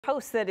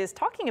post that is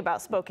talking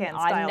about Spokane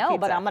style I know, pizza.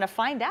 but I'm going to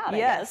find out.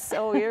 Yes,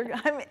 so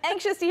I'm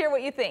anxious to hear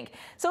what you think.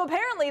 So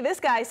apparently this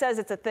guy says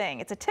it's a thing.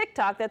 It's a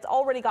TikTok that's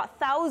already got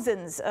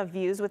thousands of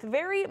views with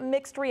very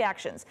mixed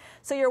reactions.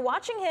 So you're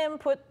watching him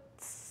put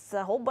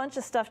a whole bunch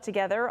of stuff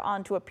together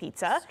onto a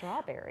pizza.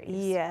 Strawberries.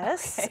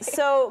 Yes. Okay.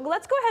 So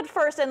let's go ahead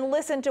first and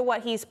listen to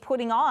what he's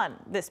putting on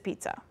this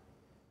pizza.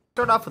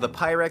 Start off with a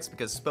Pyrex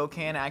because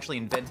Spokane actually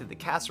invented the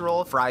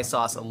casserole. Fry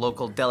sauce, a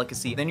local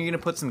delicacy. Then you're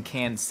gonna put some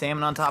canned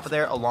salmon on top of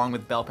there along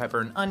with bell pepper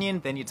and onion.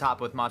 Then you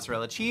top it with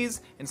mozzarella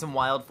cheese and some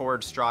wild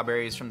forage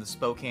strawberries from the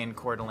Spokane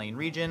Coeur d'Alene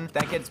region.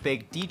 That gets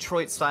baked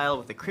Detroit style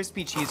with a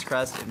crispy cheese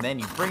crust, and then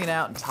you bring it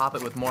out and top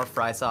it with more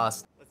fry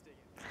sauce.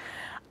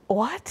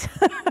 What?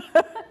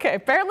 Okay,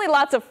 apparently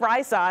lots of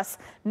fry sauce,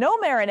 no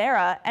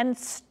marinara, and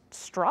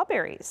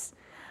strawberries.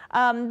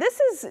 This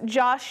is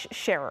Josh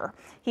Scherer.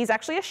 He's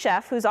actually a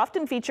chef who's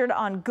often featured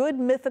on Good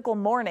Mythical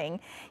Morning.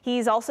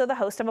 He's also the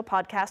host of a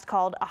podcast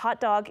called A Hot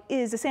Dog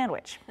is a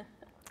Sandwich.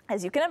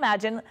 As you can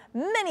imagine,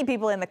 many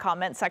people in the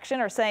comment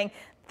section are saying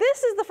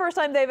this is the first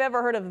time they've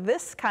ever heard of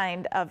this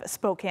kind of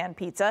Spokane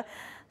pizza.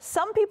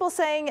 Some people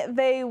saying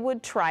they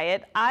would try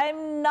it.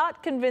 I'm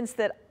not convinced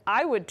that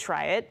I would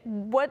try it.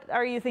 What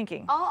are you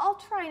thinking? I'll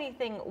try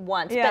anything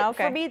once. Yeah, but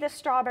okay. For me, the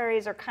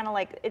strawberries are kind of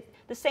like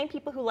the same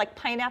people who like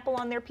pineapple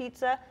on their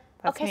pizza.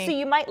 That's okay, me. so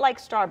you might like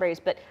strawberries,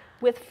 but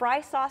with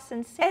fry sauce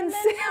and salmon. And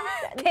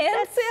salmon.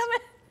 Canned salmon?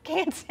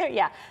 Canned salmon,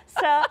 yeah.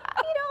 So,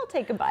 I'll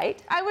take a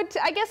bite. I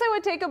guess I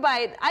would take a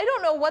bite. I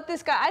don't know what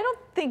this guy, I don't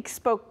think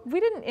we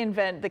didn't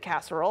invent the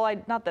casserole.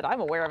 Not that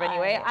I'm aware of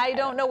anyway. I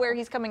don't know where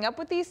he's coming up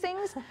with these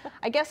things.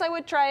 I guess I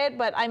would try it,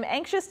 but I'm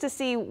anxious to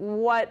see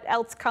what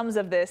else comes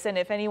of this and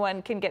if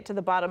anyone can get to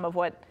the bottom of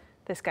what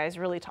this guy's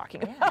really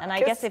talking about. And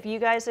I guess if you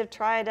guys have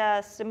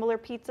tried similar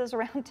pizzas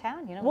around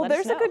town, well,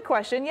 there's a good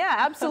question. Yeah,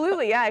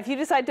 absolutely. Yeah, if you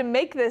decide to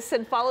make this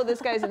and follow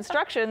this guy's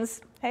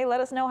instructions, hey,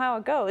 let us know how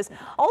it goes.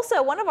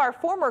 Also, one of our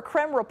former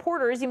Creme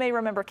reporters, you may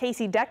remember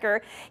Casey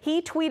Decker,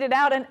 he tweeted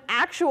out an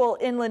actual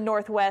Inland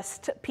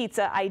Northwest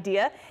pizza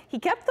idea. He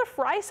kept the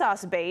fry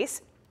sauce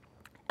base.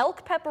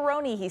 Elk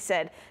pepperoni, he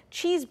said,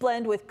 cheese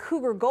blend with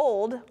Cougar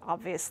Gold,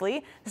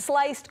 obviously,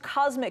 sliced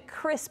Cosmic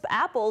Crisp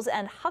apples,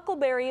 and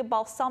Huckleberry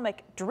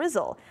balsamic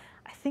drizzle.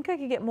 I think I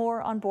could get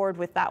more on board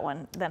with that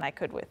one than I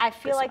could with I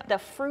feel like one. the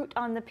fruit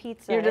on the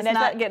pizza. You're just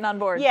not getting on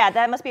board. Yeah,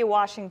 that must be a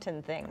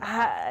Washington thing.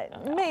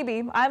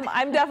 Maybe.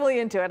 I'm definitely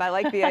into it. I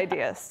like the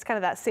idea. It's kind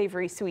of that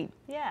savory sweet.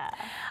 Yeah.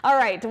 All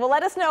right. Well,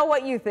 let us know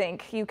what you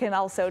think. You can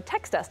also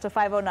text us to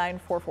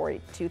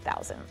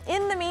 509-448-2000.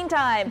 In the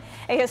meantime,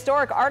 a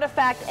historic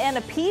artifact and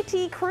a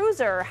PT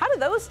Cruiser. How do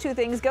those two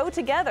things go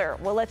together?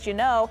 We'll let you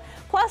know.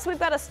 Plus, we've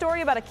got a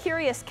story about a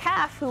curious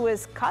calf who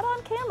was caught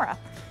on camera.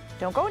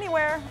 Don't go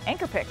anywhere.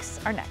 Anchor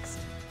Picks are next.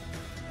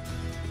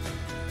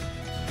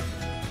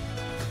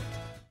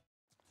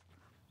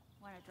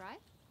 Want to drive?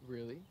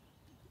 Really?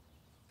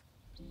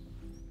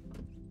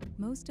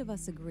 Most of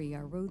us agree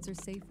our roads are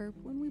safer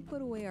when we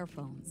put away our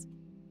phones.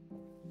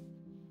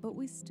 But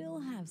we still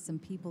have some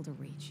people to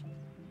reach.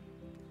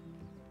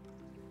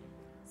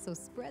 So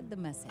spread the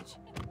message.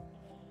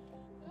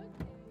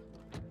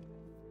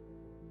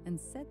 And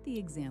set the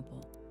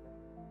example.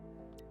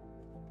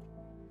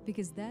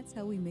 Because that's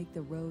how we make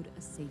the road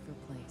a safer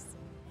place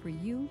for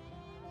you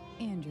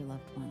and your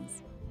loved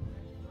ones.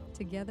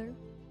 Together,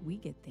 we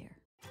get there.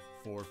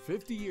 For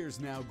 50 years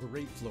now,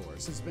 Great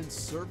Floors has been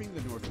serving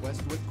the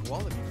Northwest with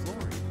quality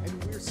flooring,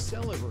 and we're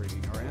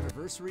celebrating our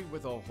anniversary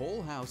with a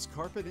whole house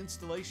carpet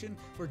installation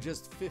for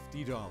just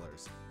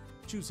 $50.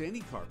 Choose any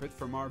carpet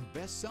from our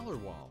bestseller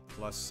wall,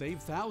 plus save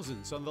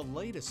thousands on the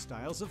latest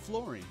styles of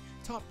flooring.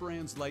 Top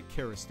brands like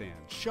Karastan,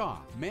 Shaw,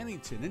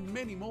 Mannington, and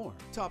many more.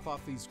 Top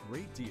off these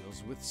great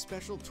deals with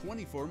special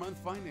 24-month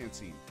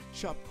financing.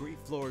 Shop Great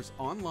Floors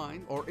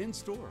online or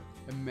in-store.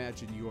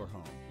 Imagine your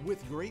home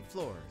with Great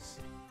Floors.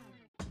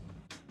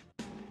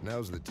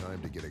 Now's the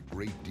time to get a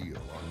great deal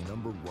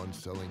on #1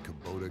 selling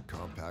Kubota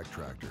compact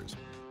tractors.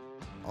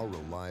 Our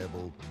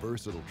reliable,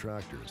 versatile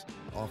tractors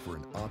offer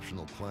an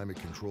optional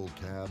climate-controlled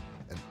cab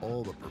and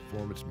all the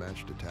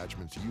performance-matched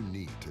attachments you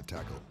need to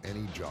tackle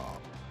any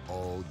job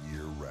all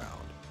year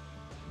round.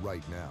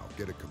 Right now,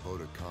 get a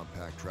Kubota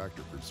compact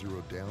tractor for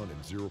 0 down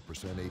and 0%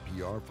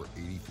 APR for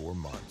 84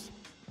 months.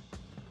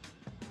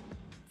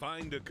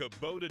 Find a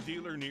Kubota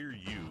dealer near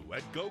you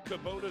at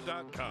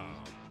gokubota.com.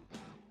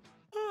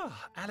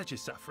 Allergy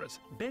sufferers.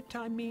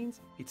 Bedtime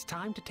means it's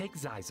time to take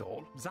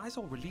Zysol.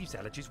 Zysol relieves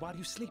allergies while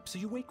you sleep, so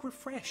you wake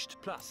refreshed.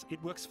 Plus,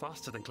 it works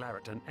faster than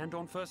Claritin, and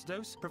on first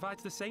dose,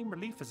 provides the same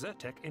relief as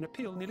Zyrtec in a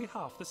pill nearly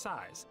half the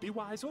size. Be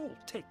wise all.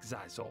 Take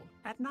Zysol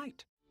at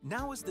night.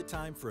 Now is the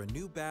time for a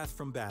new bath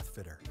from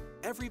Bathfitter.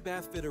 Every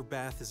Bathfitter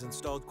bath is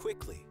installed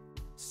quickly,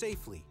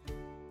 safely,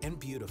 and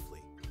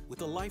beautifully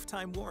with a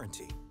lifetime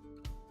warranty.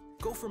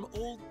 Go from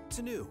old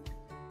to new,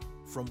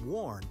 from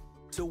worn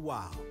to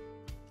wow.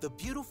 The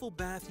beautiful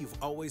bath you've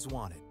always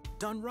wanted,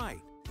 done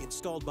right,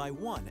 installed by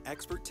one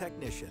expert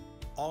technician,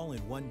 all in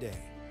one day.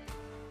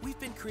 We've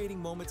been creating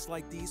moments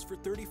like these for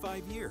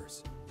 35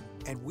 years,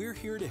 and we're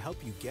here to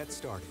help you get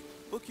started.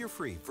 Book your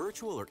free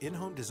virtual or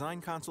in-home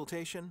design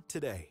consultation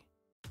today.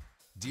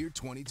 Dear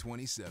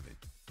 2027,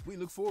 we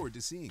look forward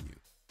to seeing you.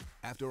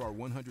 After our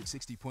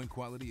 160-point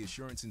quality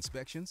assurance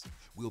inspections,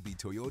 we'll be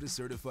Toyota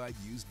certified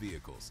used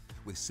vehicles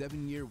with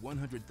 7-year,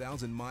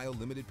 100,000-mile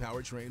limited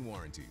powertrain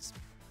warranties.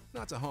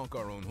 Not to honk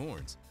our own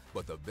horns,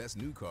 but the best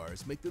new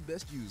cars make the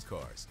best used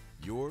cars.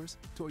 Yours,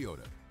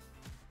 Toyota.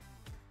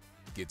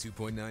 Get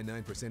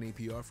 2.99%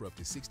 APR for up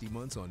to 60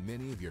 months on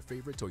many of your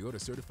favorite Toyota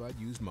certified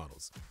used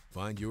models.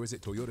 Find yours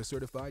at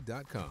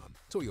toyotacertified.com.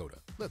 Toyota,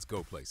 let's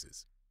go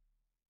places.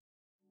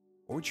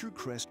 Orchard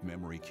Crest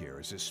Memory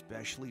Care is a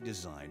specially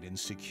designed and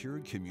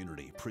secured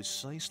community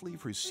precisely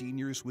for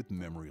seniors with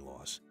memory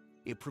loss.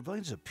 It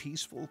provides a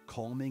peaceful,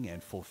 calming,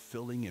 and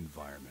fulfilling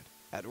environment.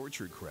 At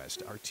Orchard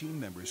Crest, our team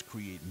members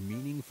create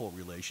meaningful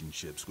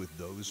relationships with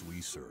those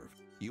we serve.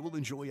 You will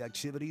enjoy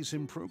activities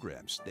and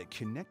programs that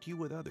connect you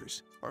with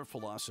others. Our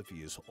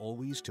philosophy is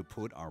always to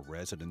put our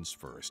residents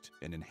first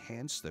and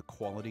enhance the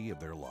quality of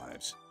their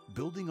lives,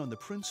 building on the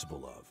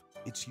principle of,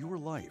 it's your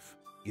life,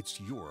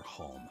 it's your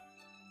home.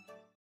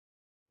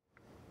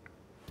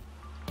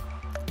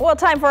 Well,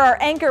 time for our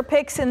anchor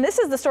picks, and this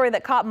is the story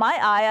that caught my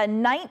eye. A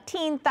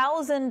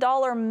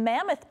 $19,000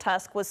 mammoth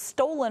tusk was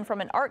stolen from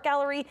an art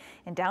gallery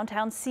in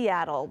downtown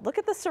Seattle. Look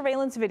at the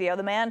surveillance video.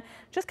 The man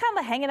just kind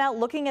of hanging out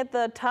looking at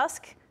the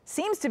tusk.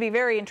 Seems to be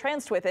very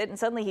entranced with it, and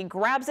suddenly he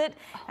grabs it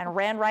and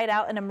ran right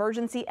out an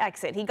emergency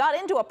exit. He got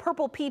into a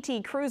purple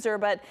PT Cruiser,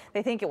 but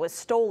they think it was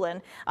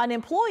stolen. An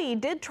employee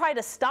did try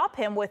to stop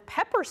him with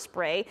pepper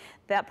spray.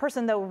 That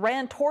person, though,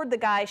 ran toward the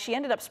guy. She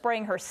ended up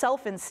spraying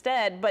herself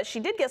instead, but she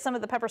did get some of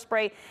the pepper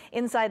spray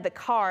inside the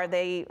car.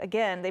 They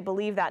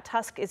believe that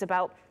tusk is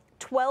about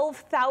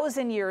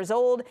 12,000 years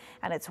old,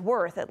 and it's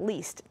worth at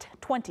least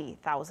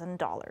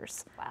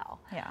 $20,000. Wow.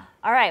 Yeah.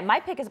 All right, my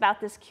pick is about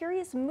this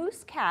curious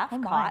moose calf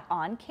caught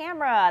on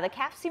camera. The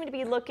calf seemed to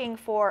be looking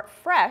for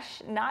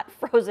fresh, not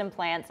frozen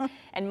plants,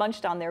 and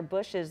munched on their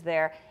bushes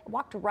there. It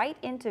walked right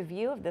into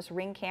view of this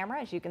Ring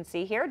camera, as you can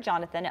see here.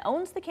 Jonathan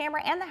owns the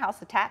camera and the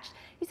house attached.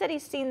 He said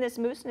he's seen this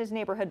moose in his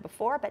neighborhood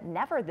before, but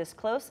never this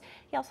close.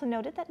 He also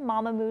noted that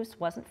Mama Moose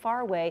wasn't far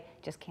away,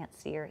 just can't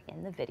see her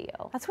in the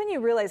video. That's when you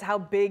realize how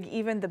big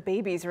even the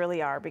babies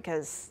really are,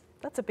 because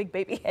that's a big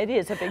baby. It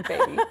is a big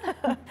baby.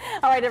 All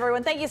right,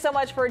 everyone, thank you so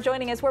much for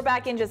joining us. We're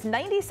back in just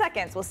 90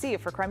 seconds. We'll see you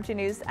for Creme 2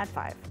 News at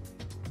 5.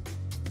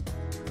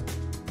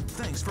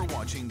 Thanks for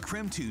watching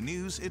Creme 2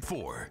 News at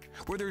 4,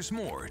 where there's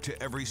more to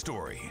every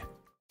story.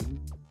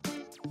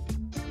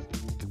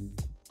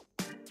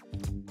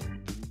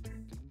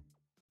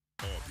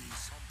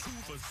 Arby's, 2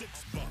 for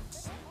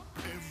 $6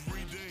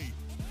 every day.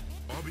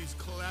 Arby's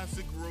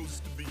classic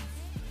roast beef,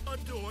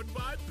 adored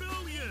by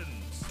billions.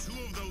 2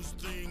 of those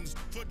things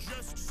for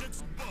just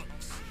 $6.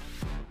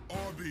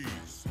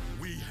 Arby's,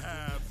 we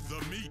have the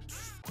meat.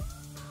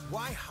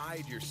 Why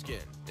hide your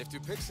skin if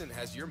Dupixent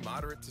has your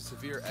moderate to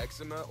severe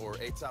eczema or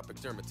atopic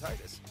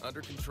dermatitis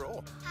under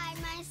control? Hide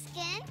my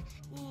skin?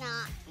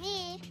 Not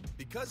me.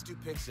 Because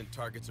Dupixent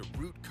targets a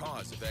root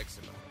cause of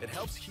eczema, it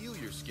helps heal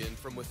your skin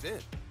from within,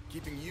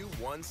 keeping you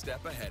one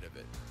step ahead of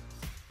it.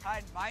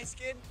 Hide my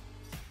skin?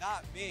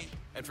 Not me.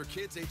 And for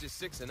kids ages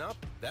 6 and up,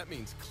 that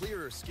means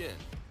clearer skin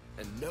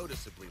and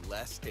noticeably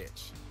less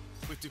itch.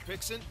 With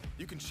Dupixent,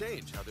 you can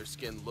change how their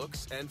skin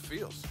looks and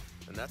feels.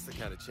 And that's the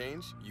kind of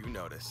change you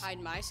notice.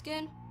 Hide my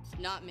skin?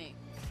 Not me.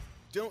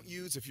 Don't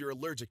use if you're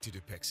allergic to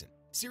Dupixent.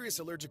 Serious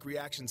allergic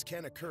reactions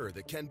can occur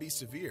that can be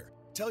severe.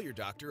 Tell your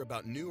doctor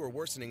about new or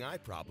worsening eye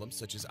problems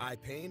such as eye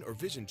pain or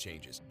vision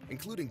changes,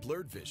 including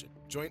blurred vision,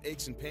 joint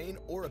aches and pain,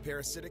 or a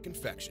parasitic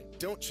infection.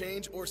 Don't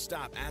change or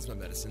stop asthma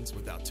medicines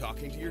without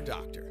talking to your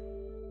doctor.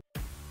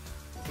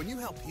 When you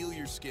help heal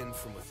your skin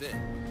from within,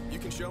 you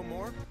can show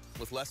more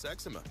with less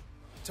eczema.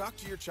 Talk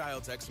to your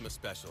child's eczema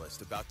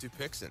specialist about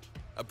Dupixent,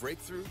 a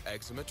breakthrough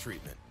eczema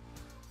treatment.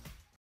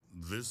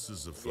 This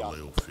is a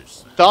Filet-O-Fish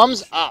sandwich.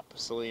 Thumbs up,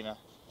 Selena.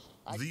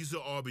 These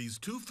are Arby's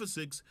 2 for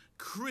 $6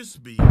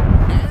 crispy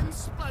and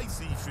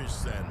spicy fish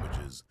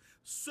sandwiches.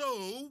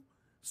 So,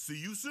 see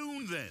you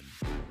soon then.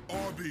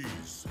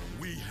 Arby's,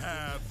 we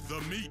have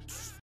the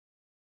meat.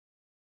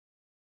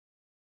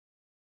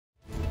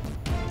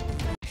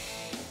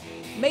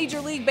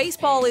 Major League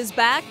Baseball is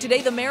back.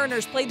 Today, the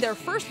Mariners played their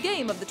first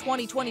game of the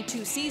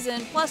 2022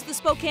 season, plus the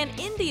Spokane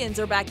Indians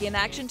are back in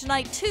action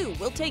tonight, too.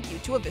 We'll take you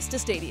to Avista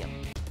Stadium.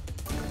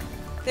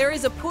 There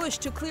is a push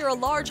to clear a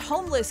large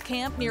homeless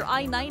camp near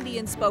I-90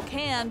 in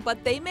Spokane,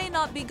 but they may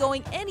not be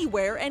going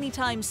anywhere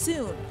anytime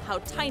soon. How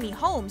tiny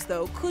homes,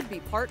 though, could be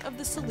part of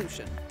the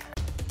solution.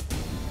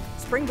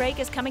 Spring break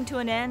is coming to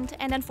an end,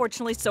 and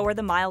unfortunately so are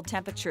the mild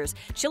temperatures.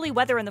 Chilly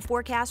weather in the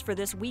forecast for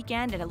this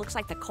weekend, and it looks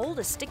like the cold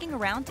is sticking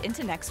around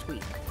into next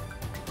week.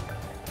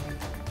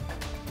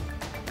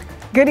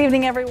 Good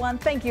evening, everyone.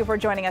 Thank you for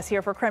joining us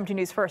here for KREM 2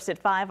 News First at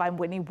 5. I'm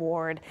Whitney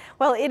Ward.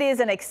 Well, it is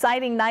an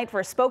exciting night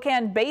for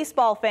Spokane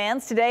baseball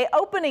fans. Today,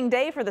 opening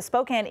day for the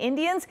Spokane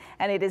Indians,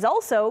 and it is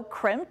also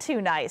KREM 2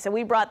 night. So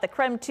we brought the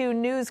KREM 2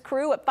 News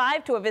crew at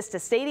 5 to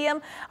Avista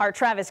Stadium. Our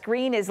Travis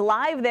Green is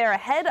live there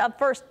ahead of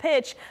first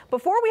pitch.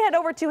 Before we head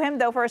over to him,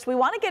 though, first, we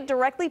want to get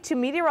directly to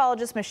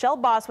meteorologist Michelle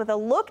Boss with a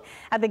look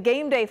at the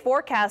game day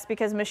forecast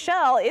because,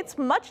 Michelle, it's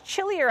much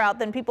chillier out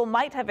than people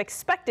might have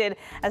expected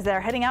as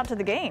they're heading out to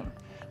the game.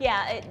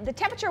 Yeah, the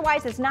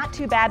temperature-wise, it's not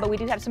too bad, but we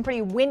do have some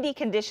pretty windy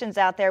conditions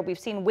out there. We've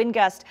seen wind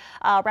gusts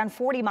around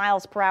 40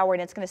 miles per hour,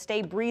 and it's going to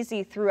stay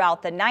breezy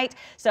throughout the night.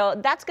 So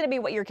that's going to be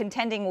what you're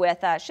contending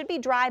with. Should be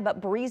dry but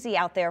breezy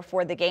out there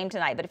for the game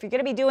tonight. But if you're going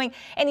to be doing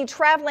any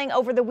traveling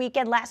over the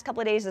weekend, last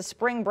couple of days of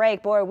spring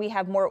break, boy, we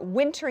have more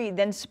wintry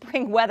than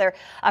spring weather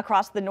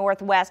across the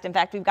Northwest. In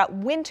fact, we've got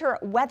winter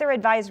weather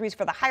advisories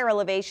for the higher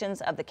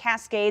elevations of the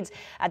Cascades.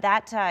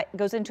 That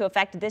goes into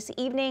effect this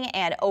evening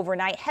and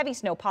overnight. Heavy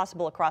snow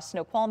possible across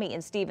Snoqualmie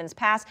in Stevens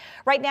Pass.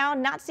 Right now,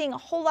 not seeing a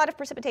whole lot of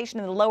precipitation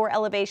in the lower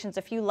elevations.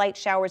 A few light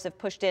showers have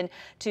pushed in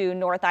to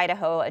North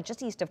Idaho,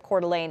 just east of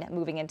Coeur d'Alene,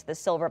 moving into the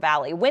Silver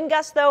Valley. Wind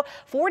gusts, though,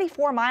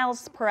 44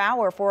 miles per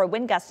hour for a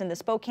wind gust in the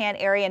Spokane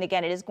area. And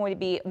again, it is going to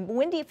be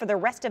windy for the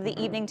rest of the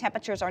evening.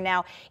 Temperatures are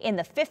now in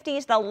the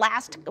 50s. The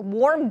last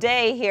warm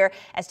day here,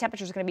 as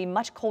temperatures are going to be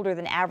much colder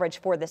than average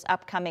for this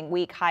upcoming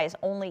week. Highs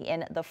only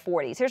in the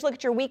 40s. Here's a look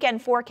at your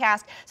weekend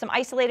forecast. Some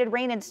isolated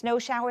rain and snow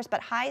showers,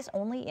 but highs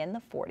only in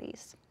the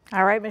 40s.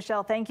 All right,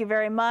 Michelle, thank you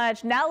very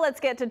much. Now let's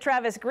get to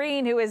Travis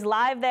Green, who is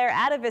live there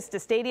at Avista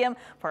Stadium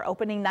for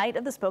opening night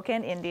of the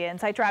Spokane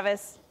Indians. Hi,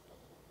 Travis.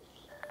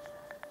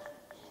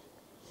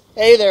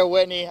 Hey there,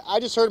 Whitney. I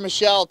just heard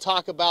Michelle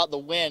talk about the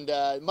wind.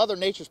 Mother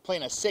Nature's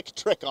playing a sick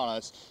trick on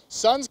us.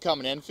 Sun's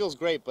coming in, feels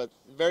great, but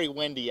very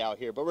windy out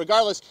here. But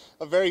regardless,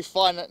 a very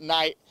fun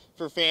night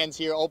for fans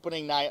here,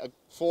 opening night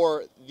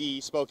for the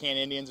Spokane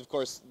Indians. Of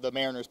course, the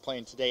Mariners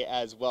playing today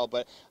as well,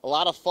 but a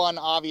lot of fun.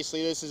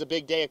 Obviously, this is a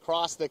big day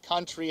across the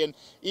country and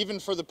even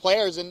for the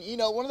players. And, you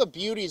know, one of the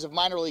beauties of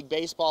minor league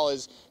baseball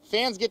is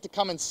fans get to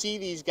come and see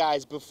these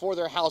guys before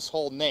they're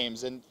household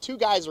names. And two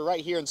guys are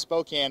right here in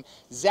Spokane.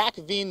 Zach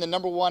Veen, the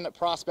 #1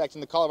 prospect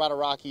in the Colorado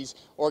Rockies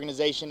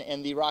organization,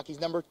 and the Rockies'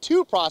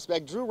 #2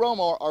 prospect, Drew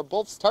Romo, are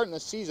both starting the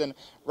season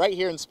right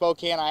here in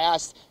Spokane. I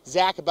asked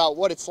Zach about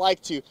what it's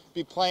like to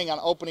be playing on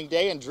opening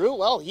day, and Drew,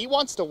 well, he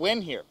wants to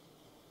win here.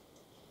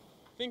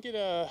 I think it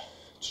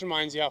just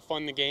reminds you how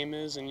fun the game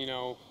is, and, you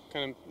know,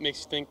 kind of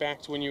makes you think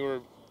back to when you were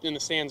in the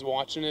stands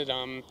watching it.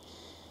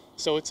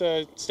 So it's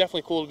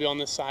definitely cool to be on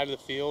this side of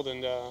the field,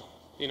 and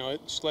you know,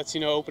 it just lets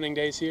you know opening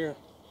day's here.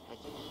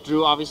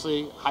 Drew,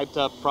 obviously hyped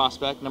up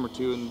prospect,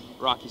 #2 in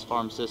Rockies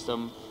farm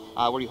system.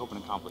 What are you hoping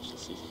to accomplish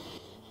this season?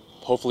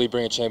 Hopefully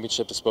bring a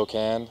championship to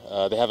Spokane.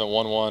 They haven't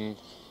won one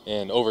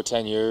in over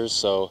 10 years,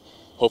 so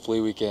hopefully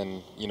we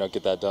can, you know,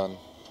 get that done.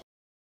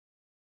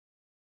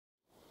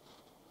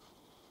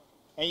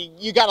 And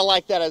you got to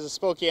like that as a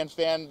Spokane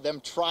fan,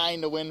 them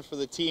trying to win for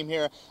the team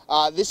here.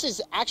 This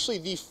is actually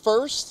the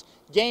first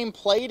game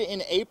played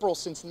in April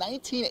since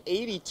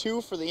 1982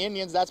 for the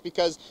Indians. That's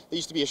because they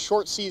used to be a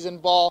short season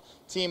ball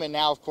team, and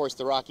now, of course,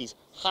 the Rockies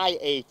high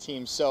A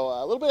team. So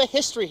a little bit of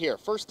history here.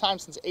 First time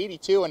since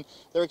 '82, and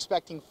they're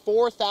expecting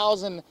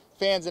 4,000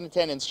 fans in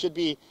attendance. Should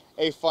be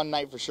a fun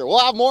night for sure. We'll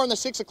have more in the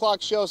 6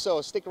 o'clock show, so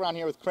stick around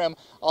here with KREM.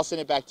 I'll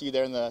send it back to you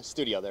there in the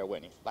studio there,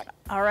 Whitney. Bye.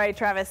 All right,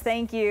 Travis,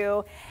 thank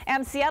you.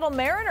 And Seattle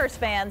Mariners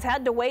fans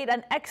had to wait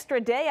an extra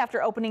day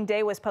after opening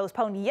day was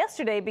postponed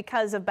yesterday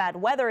because of bad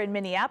weather in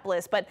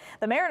Minneapolis. But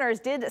the Mariners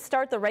did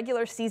start the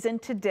regular season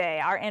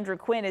today. Our Andrew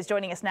Quinn is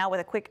joining us now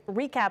with a quick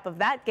recap of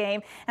that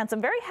game and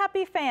some very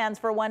happy fans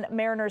for one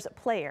Mariners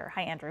player.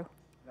 Hi, Andrew.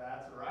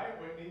 That's right,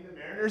 Whitney. The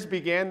Mariners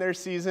began their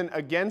season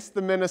against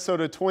the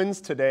Minnesota Twins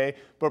today,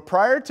 but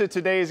prior to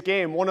today's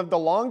game, one of the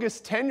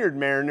longest tenured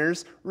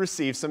Mariners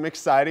received some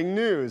exciting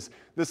news.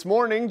 This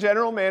morning,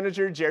 General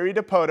Manager Jerry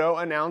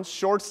Dipoto announced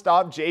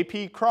shortstop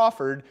J.P.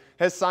 Crawford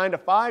has signed a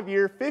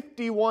 5-year,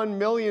 $51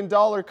 million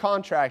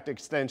contract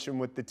extension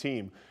with the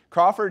team.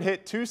 Crawford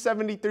hit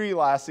 .273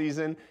 last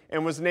season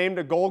and was named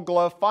a Gold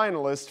Glove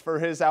finalist for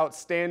his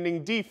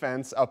outstanding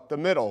defense up the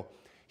middle.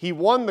 He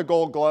won the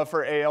Gold Glove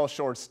for AL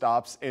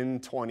shortstops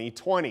in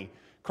 2020.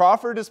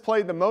 Crawford has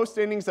played the most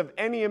innings of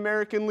any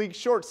American League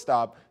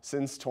shortstop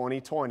since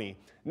 2020.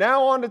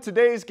 Now on to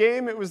today's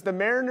game. It was the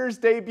Mariners'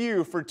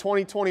 debut for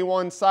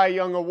 2021 Cy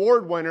Young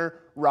Award winner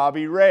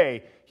Robbie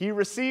Ray. He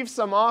received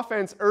some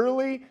offense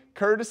early,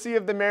 courtesy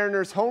of the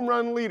Mariners' home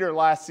run leader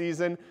last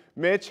season,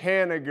 Mitch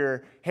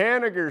Haniger.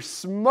 Haniger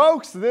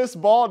smokes this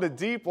ball to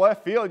deep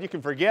left field. You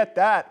can forget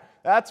that.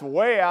 That's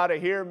way out of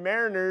here.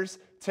 Mariners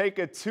take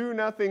a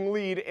 2-0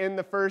 lead in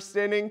the first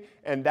inning,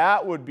 and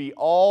that would be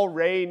all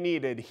Ray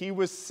needed. He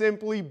was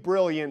simply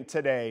brilliant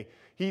today.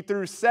 He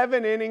threw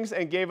 7 innings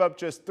and gave up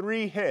just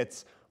 3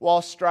 hits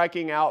while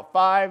striking out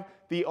 5.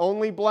 The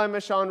only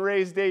blemish on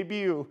Ray's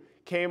debut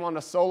came on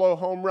a solo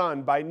home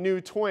run by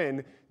new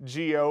twin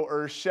Gio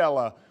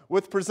Urshela.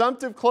 With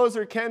presumptive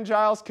closer Ken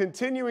Giles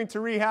continuing to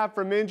rehab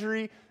from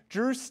injury,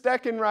 Drew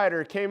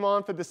Steckenrider came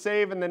on for the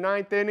save in the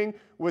 9th inning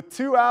with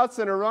 2 outs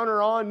and a runner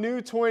on.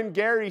 New twin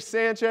Gary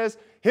Sanchez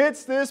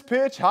hits this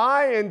pitch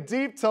high and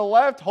deep to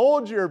left.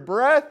 Hold your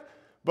breath.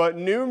 But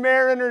new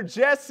Mariner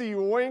Jesse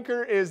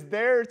Winker is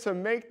there to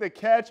make the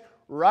catch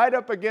right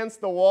up against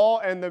the wall,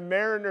 and the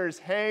Mariners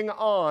hang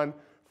on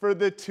for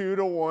the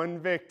 2-1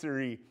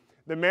 victory.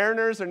 The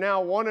Mariners are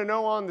now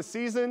 1-0 on the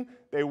season.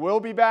 They will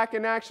be back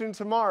in action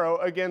tomorrow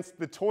against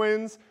the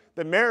Twins.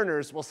 The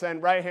Mariners will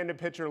send right-handed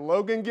pitcher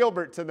Logan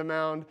Gilbert to the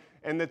mound,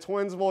 and the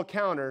Twins will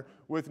counter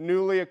with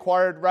newly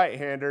acquired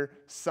right-hander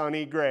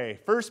Sonny Gray.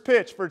 First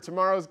pitch for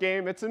tomorrow's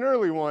game, it's an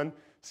early one,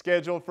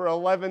 scheduled for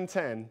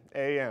 11:10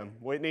 a.m.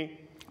 Whitney?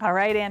 All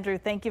right, Andrew,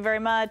 thank you very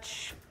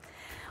much.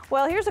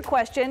 Well, here's a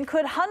question.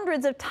 Could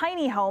hundreds of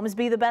tiny homes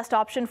be the best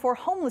option for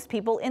homeless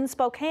people in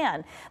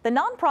Spokane? The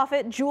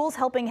nonprofit Jules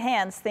Helping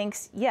Hands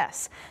thinks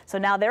yes. So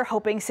now they're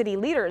hoping city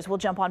leaders will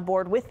jump on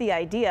board with the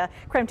idea.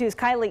 KREM 2's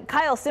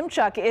Kyle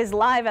Simchuk is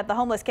live at the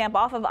homeless camp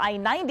off of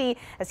I-90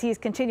 as he's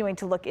continuing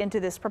to look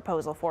into this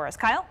proposal for us.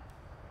 Kyle?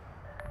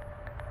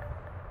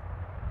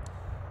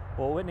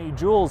 Well, Whitney,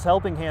 Jules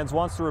Helping Hands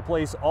wants to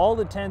replace all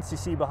the tents you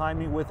see behind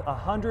me with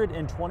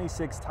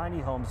 126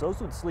 tiny homes. Those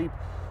would sleep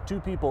 2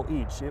 people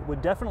each. It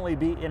would definitely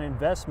be an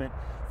investment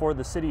for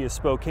the city of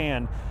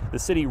Spokane. The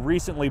city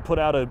recently put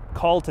out a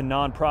call to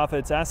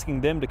nonprofits asking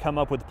them to come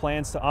up with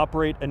plans to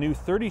operate a new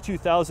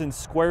 32,000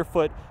 square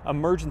foot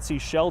emergency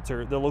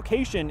shelter. The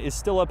location is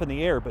still up in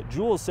the air, but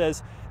Jules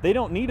says they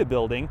don't need a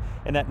building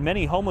and that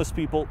many homeless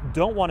people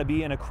don't want to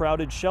be in a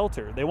crowded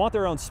shelter. They want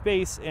their own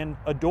space and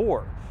a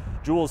door.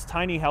 Jules'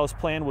 tiny house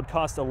plan would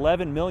cost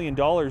 $11 million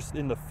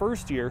in the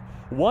first year,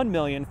 $1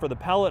 million for the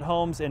pallet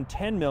homes, and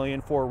 $10 million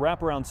for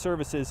wraparound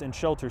services and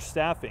shelter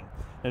staffing.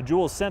 Now,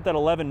 Jules sent that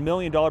 $11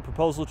 million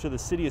proposal to the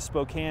city of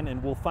Spokane,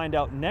 and we'll find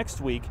out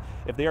next week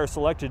if they are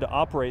selected to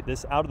operate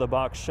this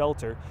out-of-the-box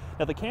shelter.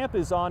 Now, the camp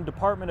is on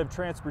Department of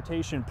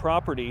Transportation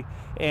property,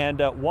 and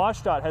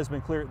WashDOT has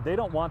been clear they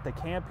don't want the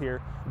camp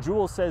here.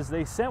 Jules says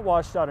they sent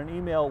WashDOT an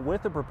email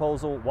with the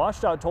proposal.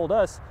 WashDOT told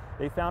us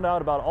they found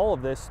out about all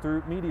of this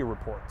through media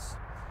reports.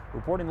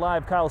 Reporting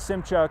live, Kyle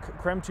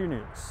Simchuk, KREM 2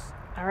 News.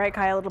 All right,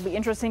 Kyle, it'll be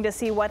interesting to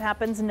see what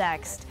happens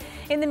next.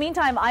 In the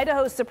meantime,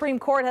 Idaho's Supreme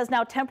Court has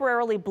now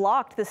temporarily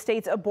blocked the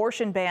state's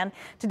abortion ban.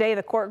 Today,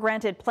 the court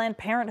granted Planned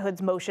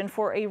Parenthood's motion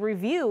for a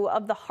review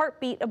of the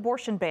heartbeat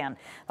abortion ban.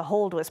 The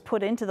hold was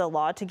put into the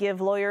law to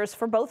give lawyers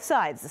for both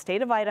sides, the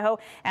state of Idaho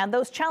and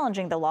those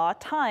challenging the law,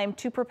 time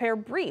to prepare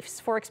briefs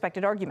for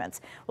expected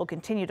arguments. We'll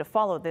continue to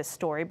follow this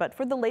story, but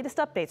for the latest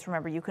updates,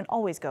 remember, you can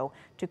always go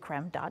to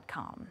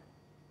krem.com.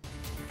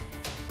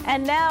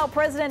 And now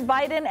President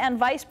Biden and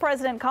Vice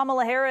President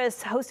Kamala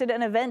Harris hosted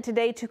an event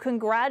today to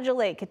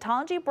congratulate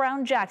Ketanji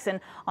Brown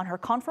Jackson on her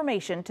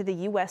confirmation to the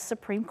U.S.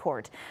 Supreme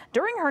Court.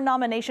 During her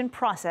nomination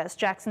process,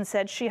 Jackson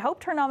said she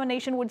hoped her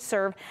nomination would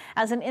serve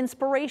as an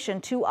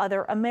inspiration to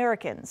other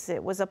Americans.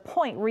 It was a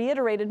point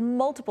reiterated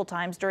multiple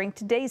times during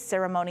today's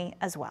ceremony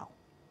as well.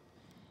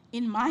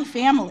 In my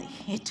family,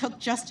 it took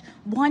just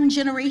one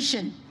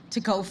generation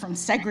to go from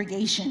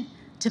segregation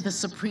to the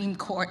Supreme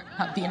Court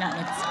of the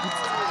United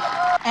States.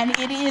 And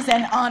it is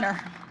an honor,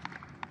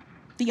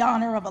 the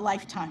honor of a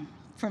lifetime,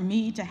 for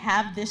me to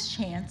have this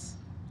chance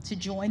to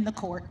join the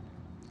court,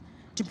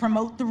 to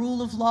promote the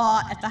rule of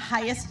law at the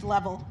highest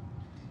level,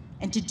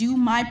 and to do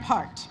my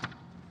part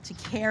to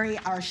carry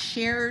our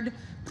shared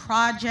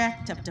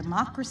project of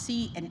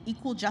democracy and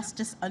equal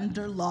justice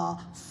under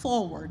law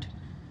forward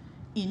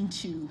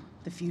into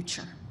the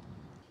future.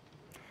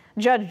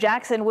 Judge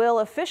Jackson will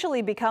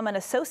officially become an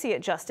Associate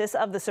Justice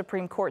of the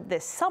Supreme Court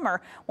this summer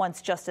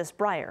once Justice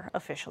Breyer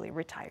officially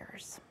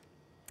retires.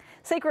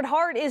 Sacred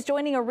Heart is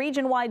joining a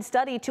region-wide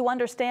study to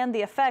understand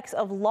the effects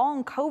of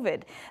long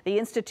COVID. The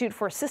Institute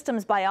for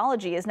Systems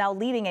Biology is now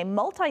leading a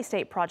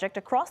multi-state project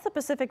across the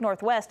Pacific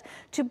Northwest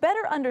to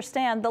better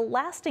understand the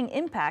lasting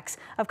impacts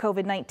of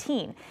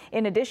COVID-19.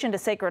 In addition to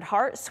Sacred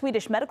Heart,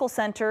 Swedish Medical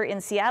Center in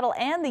Seattle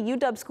and the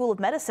UW School of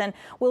Medicine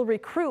will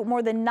recruit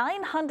more than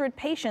 900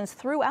 patients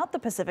throughout the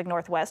Pacific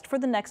Northwest for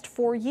the next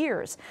 4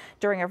 years.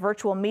 During a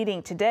virtual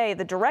meeting today,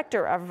 the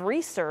director of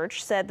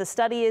research said the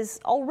study is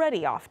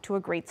already off to a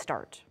great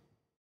start.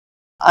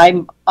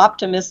 I'm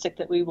optimistic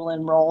that we will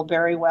enroll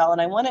very well.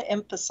 And I want to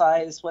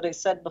emphasize what I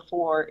said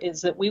before is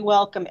that we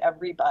welcome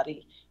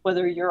everybody,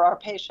 whether you're our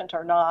patient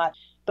or not,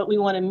 but we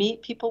want to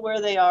meet people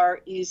where they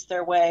are, ease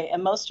their way,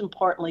 and most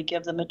importantly,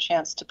 give them a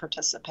chance to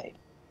participate.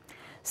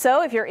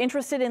 So if you're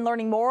interested in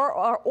learning more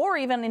or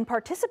even in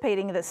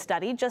participating in this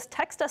study, just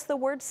text us the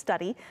word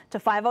study to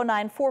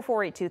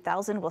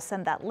 509-448-2000. We'll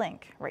send that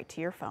link right to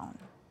your phone.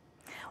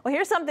 Well,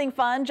 here's something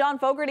fun. John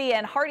Fogerty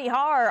and Hardy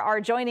Har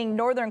are joining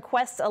Northern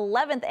Quest's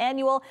 11th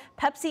annual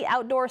Pepsi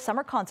Outdoor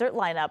Summer Concert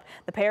lineup.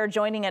 The pair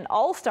joining an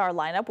all-star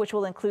lineup, which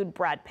will include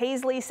Brad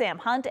Paisley, Sam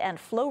Hunt, and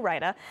Flo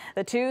Rida.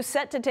 The two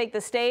set to take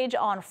the stage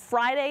on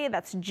Friday.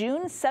 That's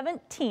June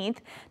 17th.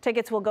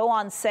 Tickets will go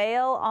on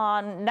sale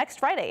on next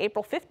Friday,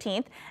 April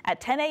 15th at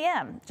 10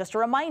 a.m. Just a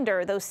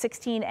reminder, those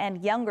 16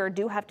 and younger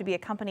do have to be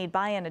accompanied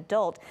by an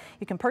adult.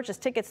 You can purchase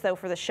tickets, though,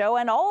 for the show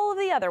and all of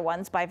the other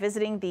ones by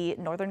visiting the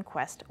Northern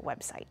Quest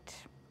website.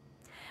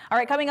 All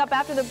right, coming up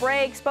after the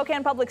break,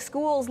 Spokane Public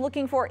Schools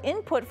looking for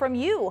input from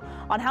you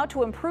on how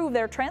to improve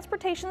their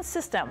transportation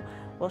system.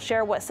 We'll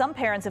share what some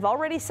parents have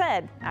already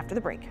said after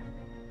the break.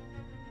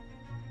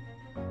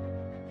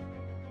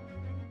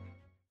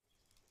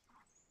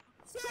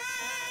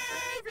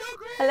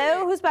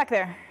 Hello, who's back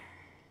there?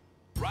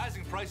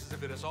 Rising prices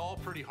have hit us all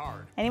pretty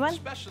hard. Anyone?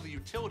 Especially the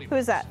utility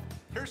Who's that?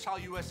 Here's how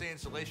USA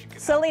Insulation can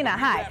Selena,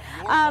 help.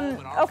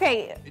 hi.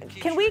 Okay,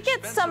 can we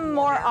get some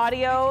more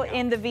audio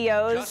in the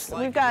VOs?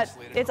 We've got,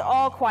 it's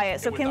all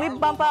quiet. So can we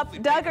bump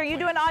up, Doug, are you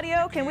doing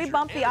audio? Can we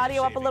bump the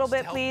audio up a little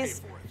bit,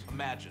 please?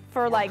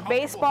 For like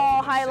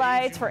baseball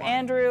highlights, for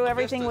Andrew,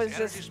 everything was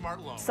just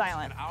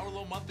silent.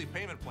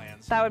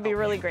 That would be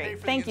really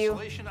great. Thank you.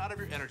 Out of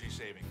your energy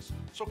savings.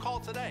 So call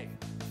today.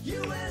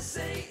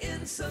 USA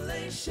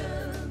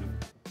Insulation.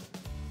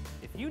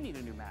 If you need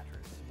a new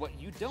mattress, what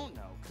you don't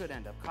know could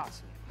end up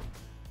costing you.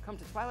 Come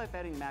to Twilight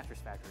Bedding Mattress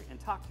Factory and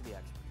talk to the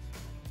experts.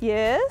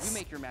 Yes? We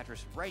make your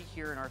mattress right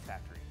here in our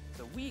factory,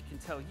 so we can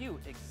tell you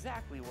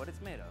exactly what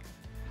it's made of.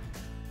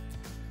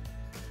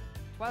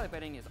 Twilight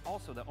Bedding is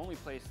also the only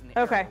place in the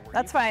area Okay, where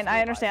that's you can fine. still I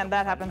buy understand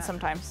that double-sided happens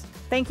mattress.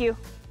 sometimes. Thank you.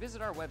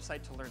 Visit our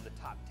website to learn the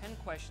top 10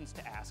 questions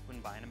to ask when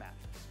buying a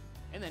mattress.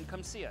 And then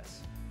come see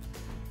us.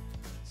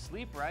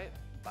 Sleep Right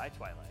by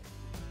Twilight.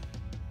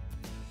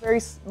 Very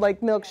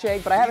like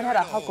milkshake, but I haven't had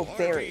a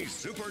huckleberry. RV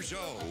Super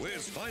Show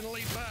is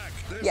finally back.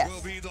 This Yes.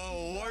 will be the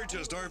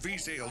largest RV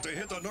sale to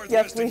hit the Yes,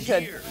 Northwest we in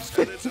should. years,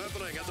 and it's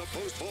happening at the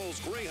Post Falls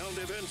Greyhound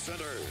Event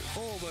Center.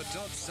 All the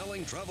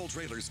top-selling travel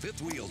trailers,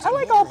 fifth wheels, I and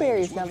like all motorhomes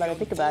berries will now be that I on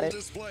think about full it.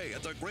 display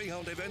at the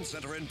Greyhound Event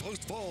Center in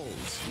Post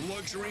Falls.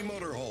 Luxury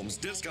motorhomes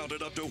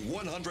discounted up to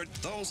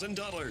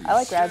 $100,000. I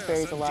like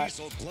raspberries Gas a and lot.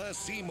 Diesel Class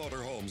C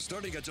motorhomes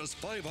starting at just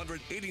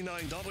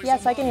 $589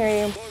 Yes, a I can month.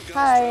 hear you. Bunkhouse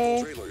Hi.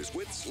 travel trailers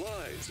with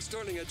slides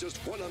starting at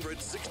just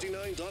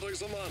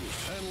 $169 a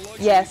month. And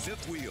luxury Yes.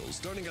 fifth wheels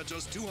starting at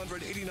just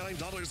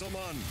 $289 a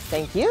month.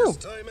 Thank you.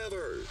 Best time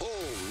ever. All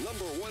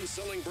 #1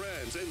 selling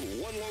brands in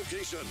one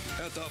location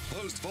at the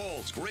Post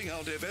Falls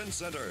Greyhound Event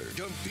Center.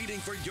 Competing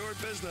for your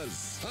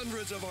business.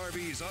 Hundreds of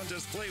RVs on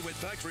display with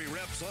factory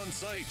reps on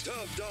site.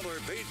 Top dollar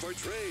paid for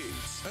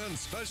trades. And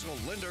special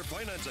lender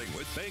financing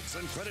with banks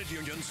and credit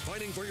unions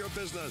fighting for your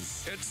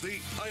business. It's the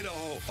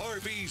Idaho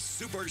RV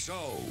Super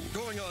Show.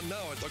 Going on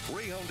now at the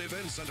Greyhound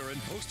Event Center in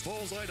Post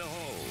Falls,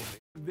 Idaho.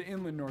 The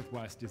Inland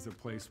Northwest is a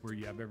place where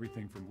you have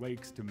everything from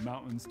lakes to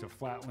mountains to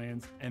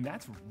flatlands, and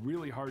that's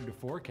really hard to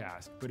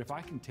forecast. But if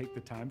I can take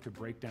the time to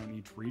break down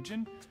each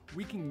region,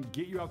 we can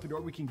get you out the door,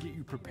 we can get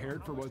you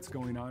prepared for what's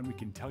going on, we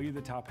can tell you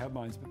the top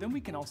headlines, but then we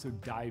can also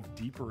dive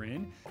deeper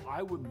in.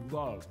 I would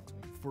love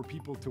for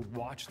people to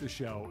watch the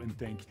show and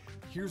think,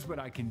 here's what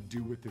I can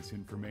do with this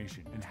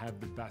information, and have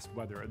the best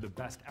weather or the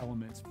best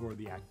elements for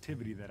the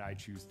activity that I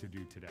choose to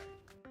do today.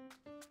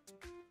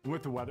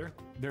 With the weather,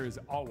 there is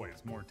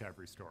always more to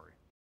every story.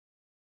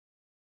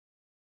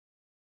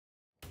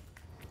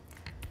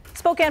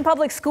 Spokane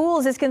Public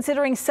Schools is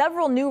considering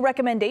several new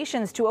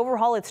recommendations to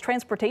overhaul its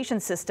transportation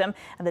system,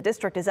 and the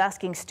district is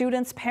asking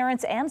students,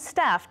 parents, and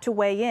staff to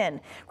weigh in.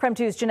 KREM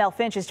 2's Janelle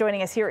Finch is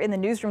joining us here in the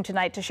newsroom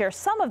tonight to share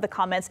some of the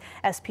comments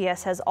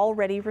SPS has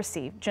already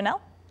received. Janelle?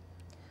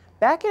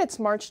 Back at its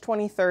March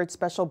 23rd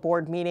special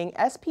board meeting,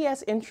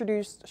 SPS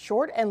introduced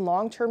short and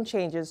long-term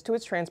changes to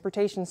its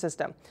transportation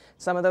system.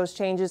 Some of those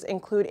changes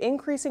include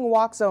increasing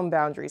walk zone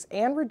boundaries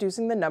and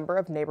reducing the number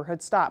of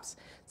neighborhood stops.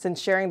 Since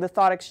sharing the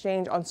thought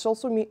exchange on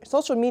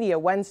social media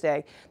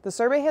Wednesday, the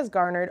survey has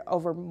garnered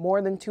over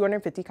more than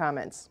 250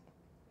 comments.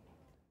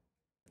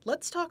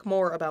 Let's talk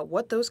more about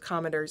what those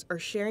commenters are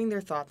sharing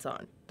their thoughts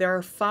on. There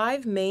are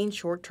 5 main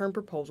short-term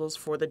proposals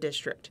for the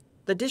district.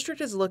 The district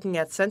is looking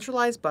at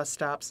centralized bus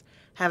stops,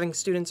 having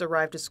students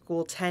arrive to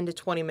school 10 to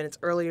 20 minutes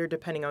earlier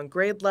depending on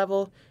grade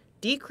level,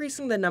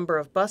 decreasing the number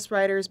of bus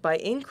riders by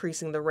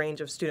increasing the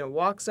range of student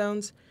walk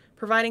zones,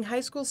 providing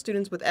high school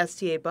students with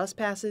STA bus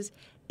passes,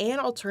 and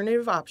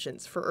alternative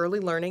options for early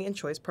learning and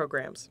choice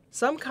programs.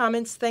 Some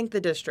comments thank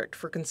the district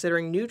for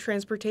considering new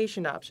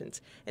transportation options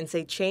and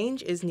say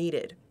change is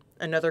needed.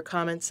 Another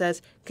comment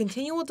says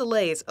continual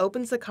delays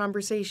opens the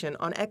conversation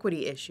on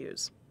equity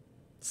issues.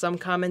 Some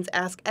comments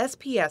ask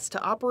SPS to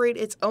operate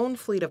its own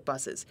fleet of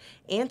buses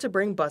and to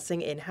bring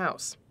busing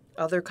in-house.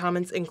 Other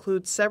comments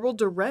include several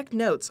direct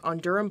notes on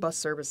Durham bus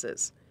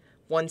services.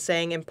 One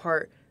saying in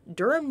part,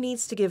 Durham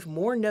needs to give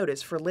more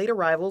notice for late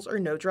arrivals or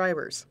no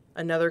drivers.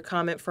 Another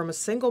comment from a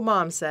single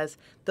mom says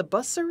the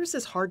bus service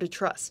is hard to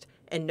trust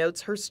and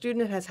notes her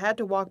student has had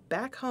to walk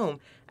back home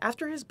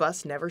after his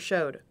bus never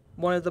showed.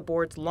 One of the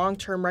board's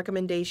long-term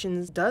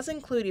recommendations does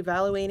include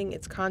evaluating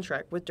its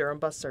contract with Durham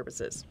Bus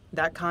Services.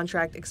 That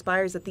contract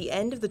expires at the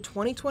end of the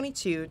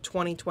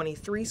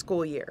 2022-2023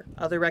 school year.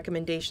 Other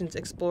recommendations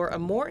explore a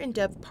more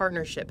in-depth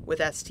partnership with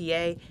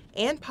STA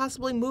and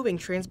possibly moving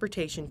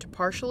transportation to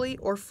partially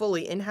or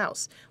fully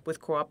in-house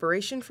with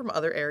cooperation from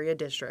other area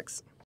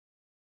districts.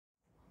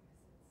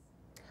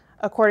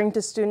 According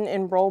to student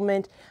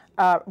enrollment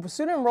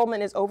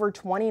is over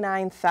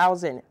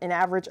 29,000. An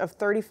average of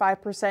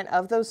 35%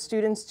 of those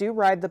students do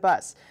ride the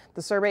bus.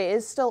 The survey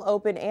is still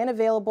open and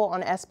available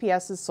on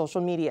SPS's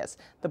social medias.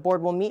 The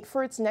board will meet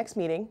for its next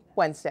meeting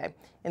Wednesday.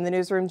 In the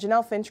newsroom,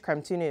 Janelle Finch,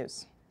 KREM 2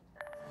 News.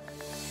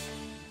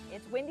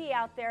 It's windy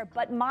out there,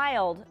 but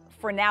mild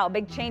for now.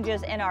 Big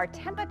changes in our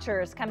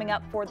temperatures coming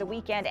up for the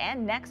weekend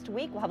and next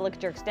week. We'll have a look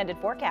at your extended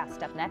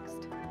forecast up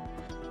next.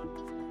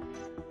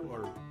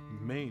 Our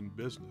main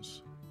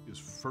business is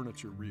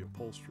furniture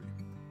reupholstery.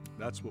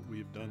 That's what we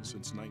have done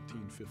since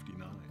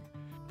 1959.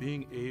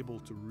 Being able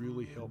to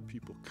really help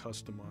people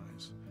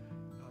customize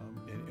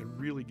and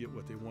really get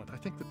what they want. I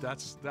think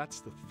that's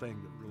the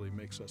thing that really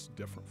makes us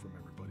different from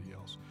everybody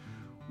else.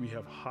 We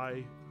have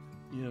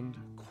high-end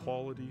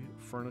quality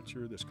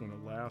furniture that's going to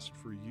last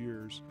for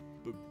years,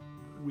 but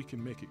we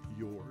can make it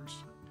yours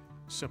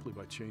simply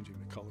by changing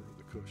the color of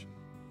the cushion.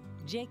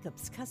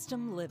 Jacob's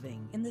Custom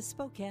Living in the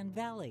Spokane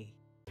Valley.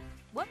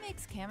 What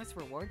makes Camas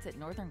Rewards at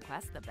Northern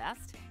Quest the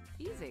best?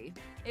 Easy.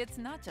 It's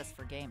not just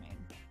for gaming.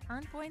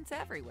 Earn points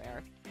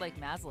everywhere, like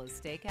Maslow's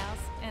Steakhouse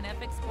and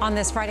Epic Sports. On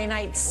this Friday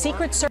night,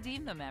 Secret Service.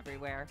 Redeem them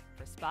everywhere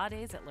for spa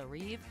days at La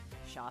Rive,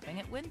 shopping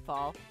at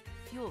Windfall,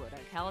 fuel at our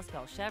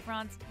Kalispell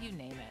Chevrons, you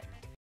name it.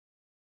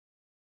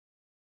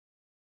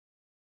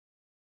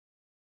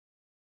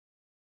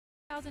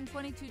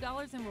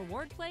 $1,022 in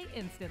reward play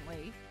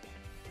instantly.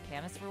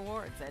 Camas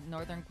Rewards at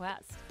Northern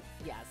Quest.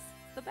 Yes,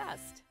 the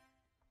best.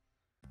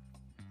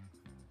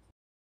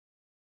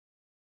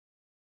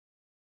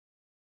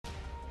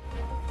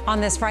 On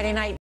this Friday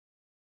night.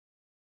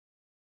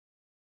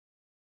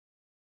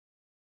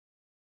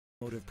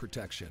 Automotive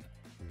protection,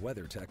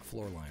 WeatherTech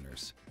floor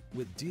liners.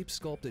 With deep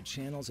sculpted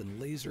channels and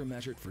laser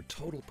measured for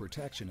total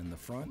protection in the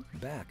front,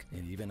 back,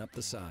 and even up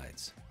the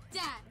sides.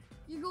 Dad,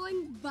 you're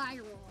going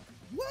viral.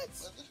 What?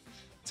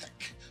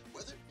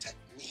 WeatherTech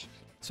me.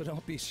 So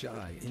don't be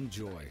shy,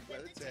 enjoy.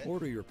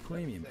 Order your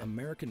premium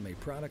American-made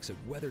products at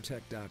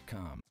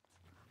WeatherTech.com.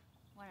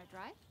 Want to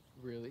drive?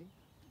 Really?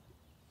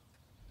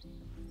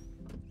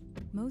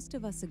 Most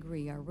of us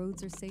agree our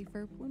roads are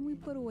safer when we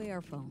put away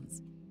our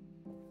phones.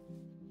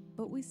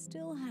 But we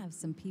still have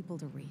some people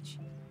to reach.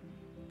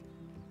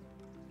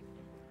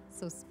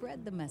 So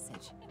spread the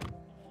message.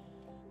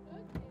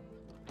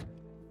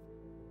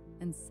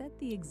 And set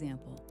the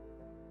example.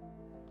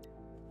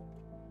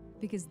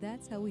 Because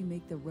that's how we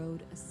make the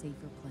road a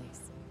safer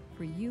place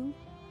for you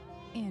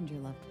and your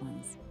loved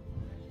ones.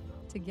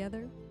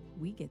 Together,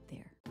 we get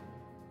there.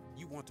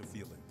 You want to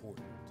feel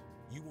important.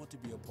 You want to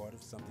be a part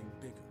of something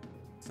bigger.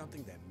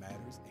 Something that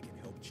matters and can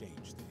help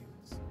change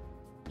things.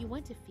 You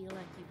want to feel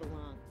like you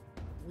belong.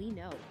 We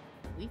know.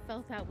 We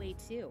felt that way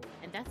too,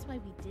 and that's why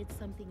we did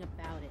something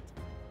about it.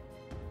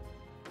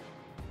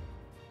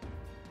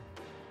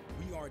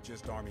 We aren't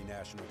just Army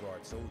National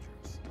Guard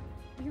soldiers.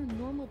 We are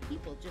normal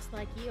people just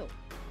like you.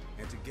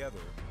 And together,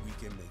 we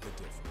can make a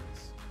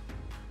difference.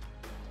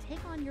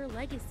 Take on your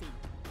legacy.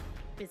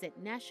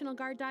 Visit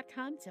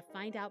NationalGuard.com to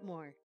find out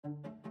more.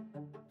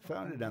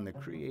 Founded on the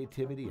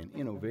creativity and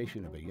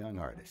innovation of a young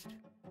artist,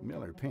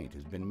 Miller Paint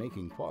has been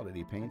making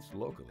quality paints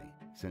locally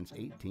since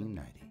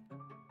 1890.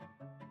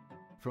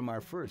 From our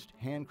first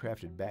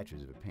handcrafted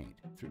batches of paint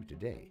through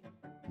today,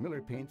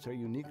 Miller Paints are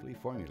uniquely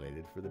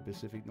formulated for the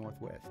Pacific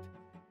Northwest,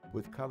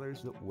 with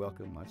colors that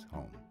welcome us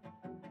home.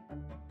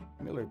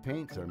 Miller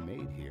Paints are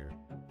made here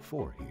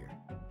for here.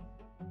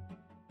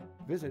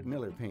 Visit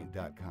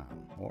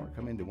MillerPaint.com or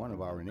come into one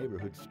of our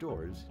neighborhood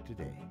stores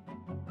today.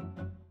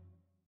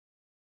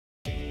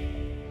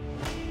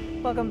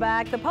 Welcome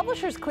back. The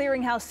Publishers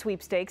Clearinghouse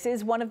Sweepstakes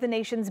is one of the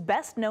nation's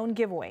best-known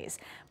giveaways,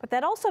 but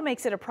that also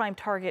makes it a prime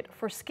target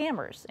for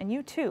scammers, and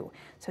you too.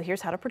 So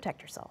here's how to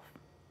protect yourself.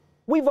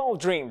 We've all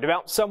dreamed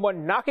about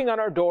someone knocking on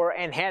our door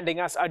and handing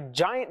us a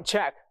giant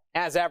check,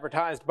 as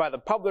advertised by the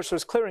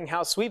Publishers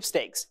Clearinghouse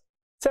Sweepstakes.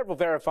 Several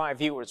Verify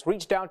viewers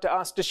reached out to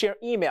us to share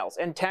emails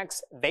and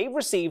texts they've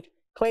received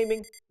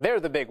claiming they're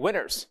the big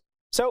winners.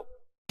 So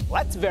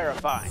let's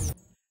verify.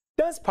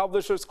 Does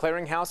Publishers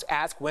Clearinghouse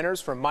ask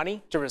winners for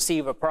money to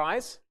receive a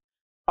prize?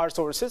 Our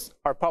sources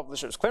are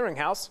Publishers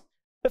Clearinghouse,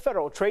 the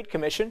Federal Trade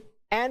Commission,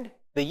 and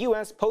the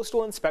U.S.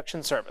 Postal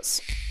Inspection Service.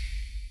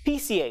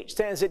 PCH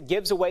says it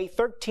gives away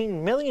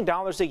 $13 million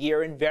a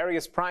year in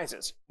various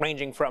prizes,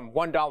 ranging from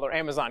 $1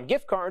 Amazon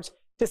gift cards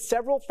to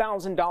several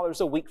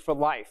 $1,000s a week for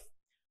life.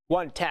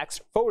 One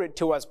text forwarded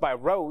to us by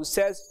Rose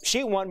says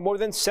she won more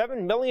than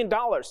 $7 million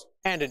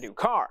and a new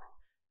car.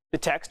 The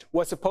text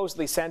was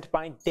supposedly sent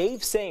by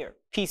Dave Sayer,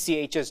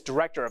 PCH's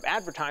Director of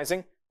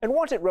Advertising, and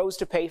wanted Rose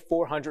to pay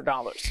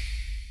 $400.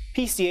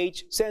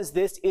 PCH says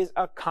this is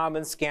a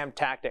common scam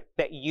tactic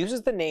that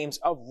uses the names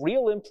of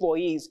real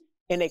employees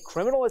in a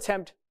criminal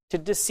attempt to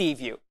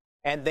deceive you,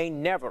 and they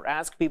never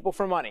ask people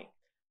for money.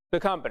 The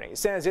company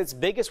says its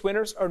biggest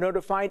winners are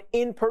notified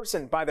in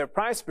person by their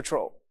prize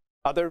patrol.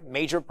 Other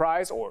major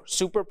prize or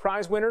super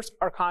prize winners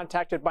are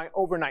contacted by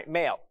overnight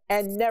mail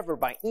and never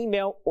by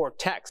email or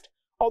text,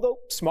 although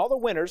smaller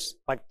winners,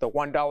 like the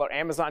 $1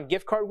 Amazon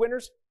gift card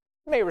winners,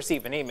 may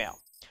receive an email.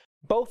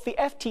 Both the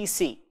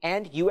FTC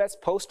and U.S.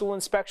 Postal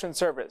Inspection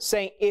Service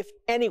say if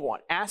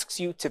anyone asks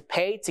you to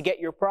pay to get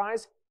your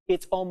prize,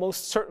 it's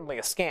almost certainly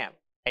a scam,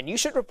 and you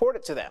should report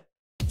it to them.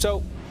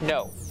 So,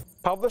 no,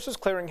 Publishers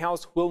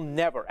Clearinghouse will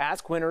never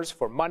ask winners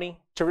for money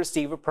to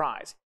receive a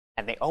prize,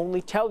 and they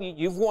only tell you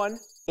you've won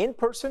in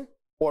person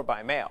or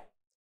by mail.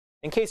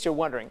 In case you're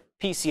wondering,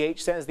 PCH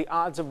says the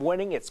odds of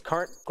winning its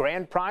current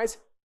grand prize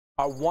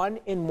are 1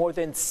 in more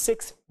than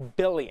 6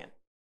 billion.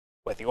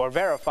 With your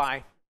Verify,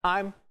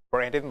 I'm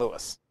Brandon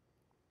Lewis.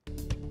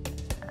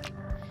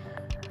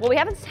 Well, we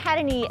haven't had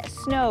any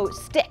snow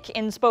stick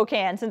in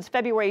Spokane since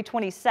February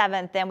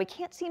 27th, and we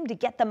can't seem to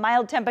get the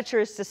mild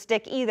temperatures to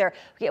stick either.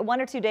 We get 1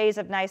 or 2 days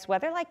of nice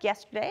weather like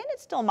yesterday, and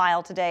it's still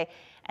mild today.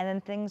 And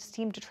then things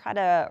seem to try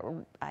to,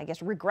 I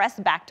guess, regress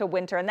back to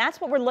winter. And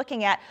that's what we're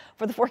looking at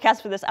for the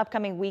forecast for this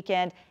upcoming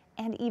weekend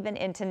and even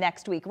into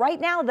next week.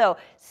 Right now, though,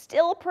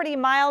 still pretty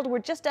mild. We're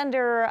just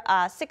under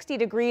 60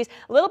 degrees,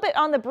 a little bit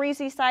on the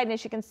breezy side, and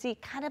as you can see,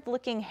 kind of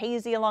looking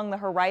hazy along the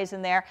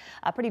horizon there.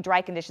 Pretty dry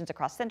conditions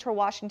across central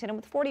Washington, and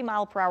with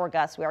 40-mile-per-hour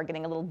gusts, we are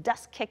getting a little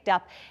dust kicked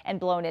up and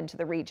blown into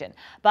the region.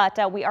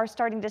 But we are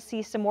starting to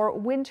see some more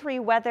wintry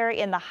weather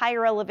in the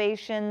higher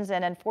elevations,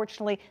 and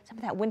unfortunately, some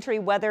of that wintry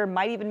weather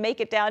might even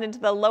make it down into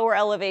the lower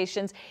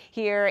elevations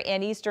here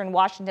in eastern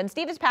Washington.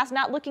 Stevens Pass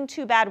not looking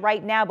too bad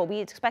right now, but we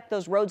expect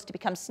those roads to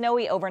become snowy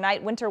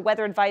overnight. Winter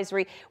weather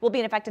advisory will be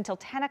in effect until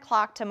 10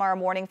 o'clock tomorrow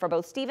morning for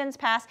both Stevens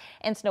Pass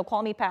and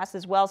Snoqualmie Pass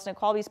as well.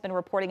 Snoqualmie's been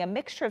reporting a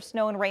mixture of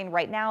snow and rain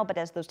right now, but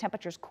as those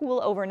temperatures cool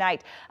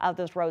overnight,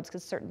 those roads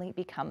could certainly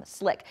become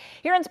slick.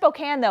 Here in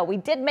Spokane, though, we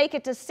did make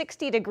it to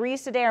 60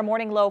 degrees today. Our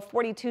morning low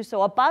 42,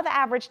 so above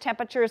average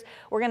temperatures.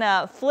 We're going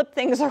to flip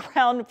things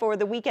around for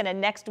the weekend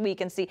and next week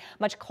and see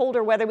much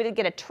colder weather. We did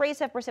get a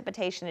trace of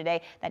precipitation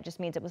today. That just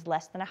means it was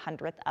less than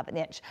 1/100 of an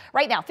inch.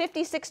 Right now,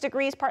 56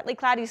 degrees, partly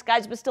cloudy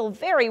skies, but still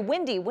very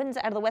windy. Winds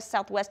out of the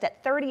west-southwest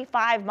at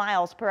 35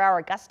 miles per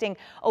hour, gusting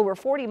over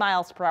 40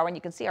 miles per hour. And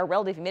you can see our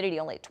relative humidity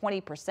only at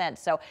 20%.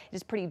 So it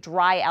is pretty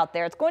dry out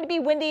there. It's going to be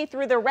windy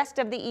through the rest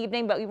of the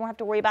evening, but we won't have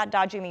to worry about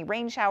dodging any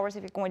rain showers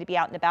if you're going to be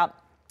out and about.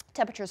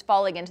 Temperatures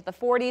falling into the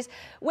 40s.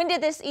 Windy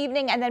this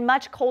evening and then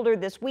much colder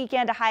this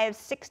weekend. A high of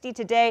 60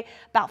 today,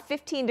 about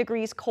 15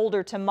 degrees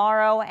colder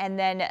tomorrow, and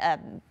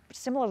then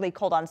similarly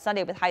cold on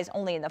Sunday with highs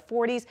only in the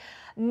 40s.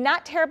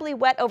 Not terribly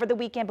wet over the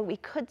weekend, but we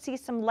could see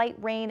some light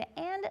rain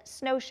and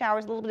snow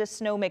showers, a little bit of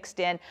snow mixed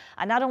in,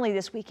 not only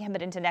this weekend,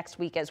 but into next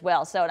week as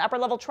well. So an upper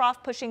level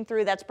trough pushing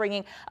through, that's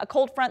bringing a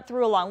cold front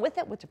through along with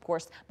it, which of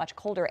course much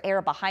colder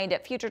air behind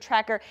it. Future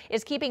Tracker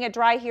is keeping it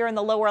dry here in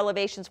the lower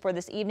elevations for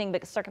this evening,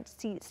 but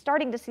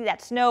starting to see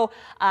that snow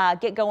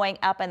get going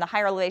up in the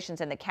higher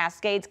elevations in the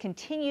Cascades.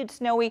 Continued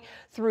snowy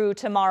through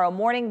tomorrow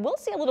morning. We'll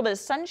see a little bit of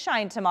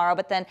sunshine tomorrow,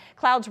 but then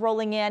clouds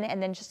rolling in and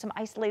then just some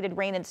isolated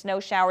rain and snow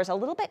showers. A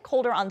little bit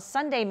colder on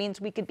Sunday means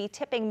we could be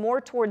tipping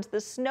more towards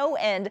the snow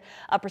end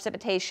of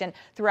precipitation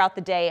throughout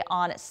the day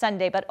on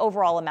Sunday, but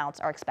overall amounts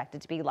are expected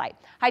to be light.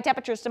 High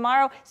temperatures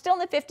tomorrow, still in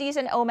the 50s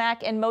in Omak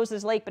and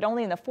Moses Lake, but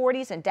only in the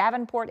 40s in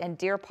Davenport and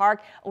Deer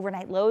Park.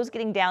 Overnight lows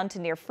getting down to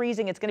near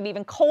freezing. It's going to be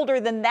even colder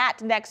than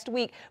that next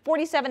week.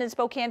 47 in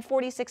Spokane,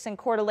 46 in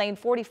Coeur d'Alene,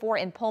 44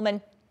 in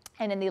Pullman,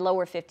 and in the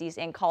lower 50s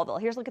in Colville.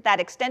 Here's a look at that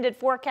extended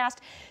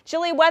forecast.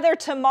 Chilly weather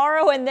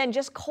tomorrow and then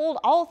just cold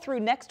all through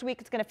next week.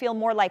 It's going to feel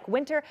more like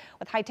winter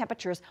with high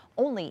temperatures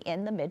only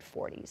in the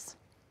mid-40s.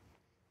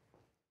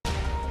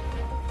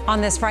 On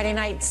this Friday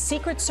night,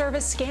 Secret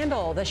Service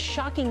scandal. The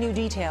shocking new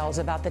details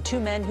about the 2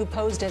 men who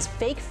posed as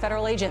fake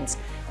federal agents.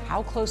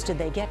 How close did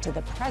they get to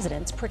the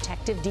president's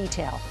protective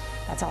detail?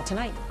 That's all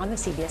tonight on the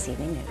CBS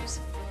Evening News.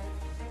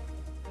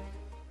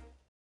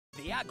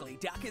 The Ugly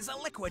Duck is a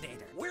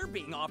liquidator. We're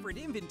being offered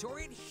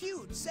inventory at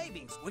huge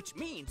savings, which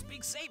means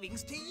big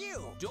savings to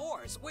you.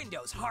 Doors,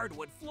 windows,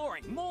 hardwood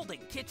flooring,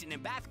 molding, kitchen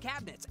and bath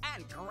cabinets,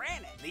 and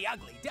granite. The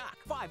Ugly Duck,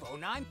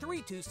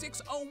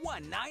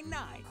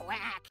 509-326-0199.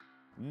 Quack.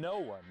 No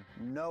one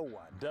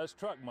does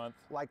Truck Month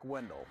like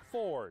Wendell.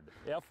 Ford,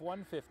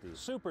 F-150,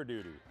 Super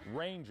Duty,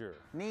 Ranger,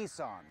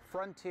 Nissan,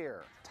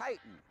 Frontier,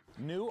 Titan.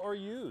 New or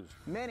used.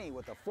 Many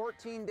with a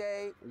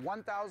 14-day,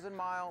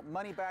 1,000-mile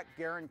money-back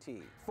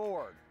guarantee.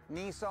 Ford,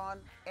 Nissan,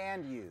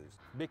 and used.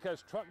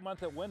 Because Truck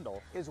Month at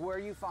Wendell is where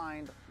you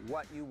find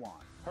what you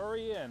want.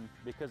 Hurry in,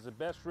 because the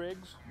best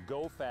rigs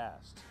go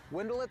fast.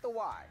 Wendell at the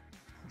Y.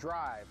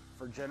 Drive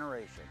for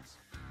generations.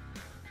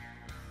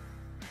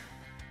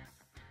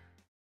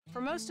 For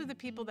most of the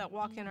people that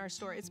walk in our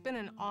store, it's been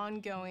an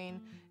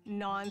ongoing,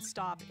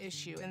 non-stop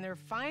issue, and they're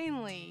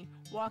finally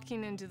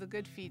walking into the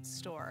Good Feet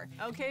store.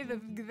 Okay, the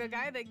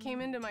guy that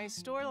came into my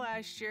store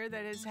last year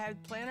that has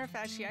had plantar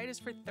fasciitis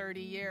for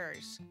 30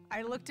 years.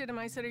 I looked at him,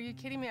 I said, "Are you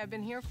kidding me? I've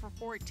been here for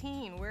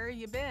 14. Where have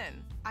you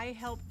been?" I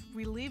helped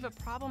relieve a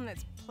problem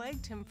that's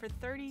plagued him for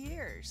 30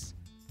 years.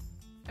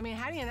 I mean,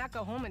 how do you not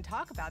go home and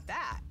talk about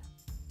that?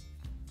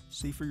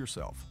 See for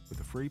yourself with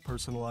a free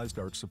personalized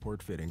arch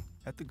support fitting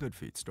at the Good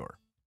Feet store.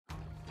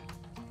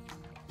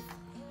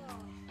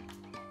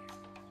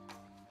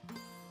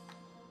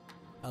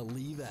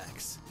 Aleve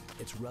X.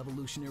 Its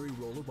revolutionary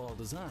rollerball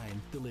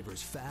design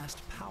delivers fast,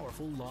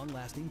 powerful,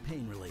 long-lasting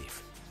pain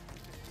relief.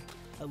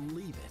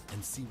 Aleve it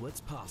and see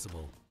what's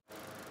possible.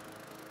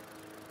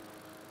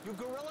 You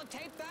gorilla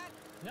tape that?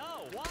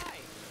 No, why?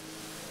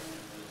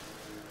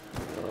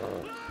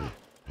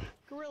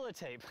 Gorilla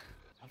tape,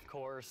 of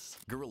course.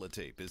 Gorilla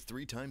Tape is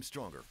 3 times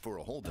stronger for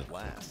a hold that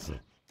lasts.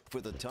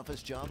 For the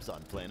toughest jobs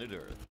on planet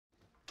Earth.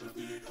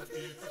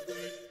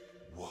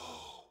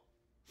 Whoa.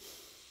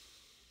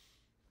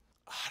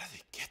 How do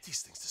they get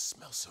these things to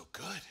smell so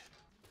good?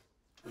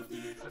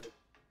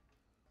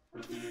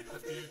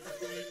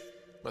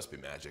 Must be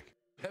magic.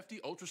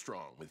 Hefty Ultra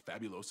Strong with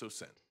Fabuloso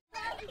scent.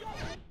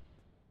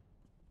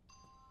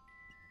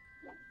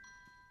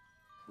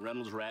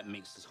 Reynolds Wrap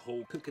makes this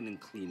whole cooking and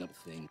cleanup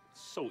thing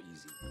so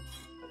easy.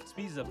 It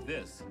speeds up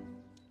this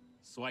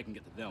so I can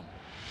get to them.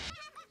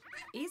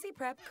 Easy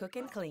prep, cook,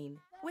 and clean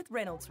with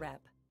Reynolds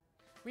Wrap.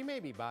 We may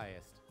be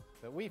biased,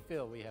 but we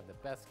feel we have the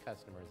best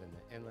customers in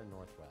the Inland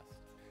Northwest.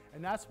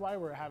 And that's why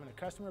we're having a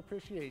customer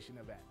appreciation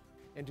event.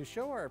 And to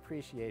show our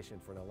appreciation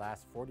for the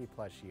last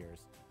 40+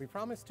 years, we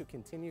promise to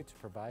continue to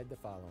provide the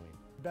following: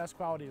 best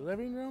quality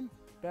living room,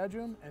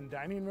 bedroom, and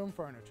dining room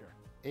furniture.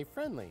 A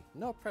friendly,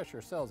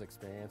 no-pressure sales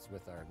experience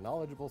with our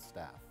knowledgeable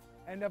staff.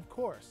 And of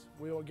course,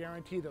 we will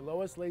guarantee the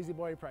lowest Lazy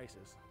Boy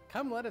prices.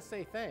 Come let us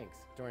say thanks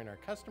during our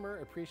customer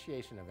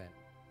appreciation event,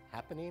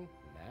 happening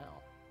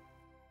now.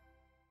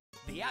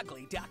 The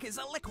Ugly Duck is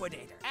a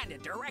liquidator and a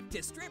direct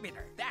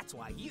distributor. That's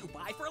why you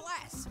buy for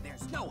less.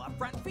 There's no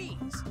upfront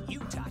fees.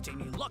 You touch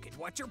and you look at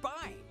what you're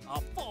buying. A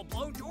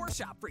full-blown door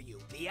shop for you.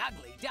 The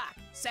Ugly Duck,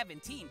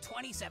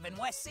 1727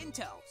 West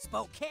Cinto,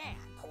 Spokane.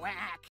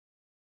 Quack.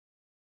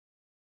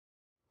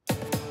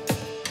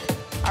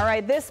 All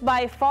right, this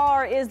by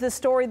far is the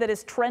story that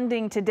is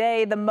trending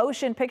today. The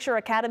Motion Picture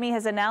Academy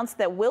has announced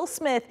that Will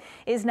Smith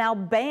is now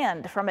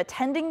banned from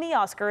attending the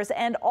Oscars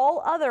and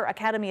all other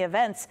Academy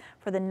events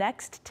for the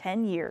next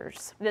 10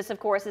 years. This, of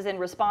course, is in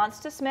response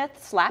to Smith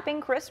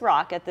slapping Chris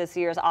Rock at this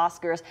year's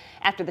Oscars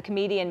after the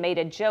comedian made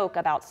a joke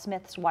about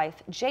Smith's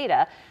wife,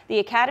 Jada. The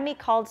Academy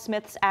called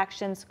Smith's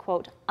actions,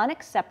 quote,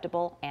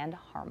 unacceptable and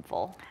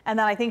harmful. And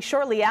then I think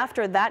shortly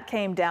after that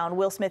came down,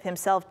 Will Smith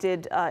himself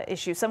did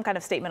issue some kind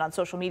of statement on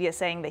social media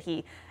saying that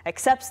he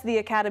accepts the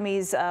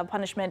Academy's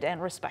punishment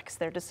and respects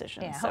their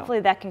decision. Yeah, so hopefully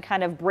that can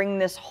kind of bring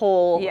this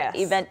whole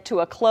event to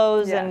a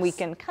close and we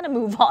can kind of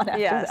move on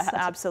after that. Yes,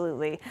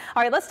 absolutely.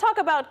 All right, let's talk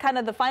about kind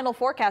of the final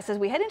forecast as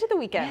we head into the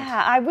weekend.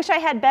 Yeah, I wish I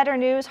had better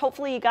news.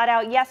 Hopefully you got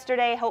out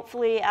yesterday.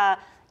 Hopefully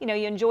you know,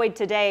 you enjoyed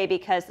today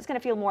because it's going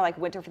to feel more like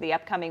winter for the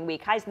upcoming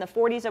week. Highs in the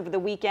 40s over the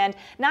weekend.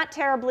 Not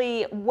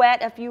terribly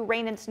wet, a few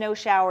rain and snow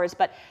showers,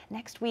 but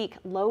next week,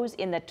 lows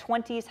in the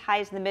 20s,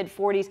 highs in the mid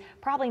 40s.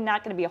 Probably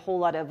not going to be a whole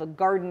lot of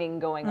gardening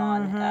going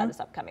on this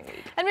upcoming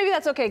week. And maybe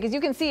that's okay because you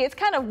can see it's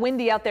kind of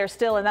windy out there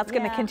still, and that's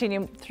going to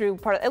continue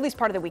through at least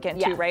part of the weekend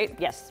too, right?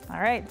 Yes.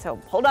 All right, so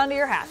hold on to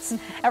your hats.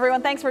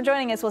 Everyone, thanks for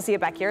joining us. We'll see you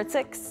back here at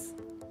 6.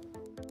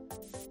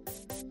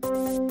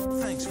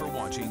 Thanks for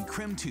watching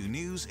Crim 2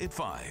 News at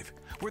 5,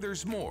 where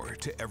there's more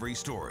to every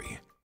story.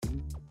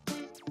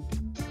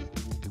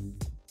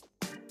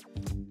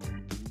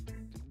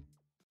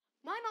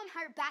 My mom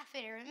hired a bath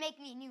fitter to make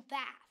me a new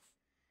bath.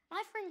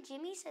 My friend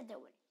Jimmy said that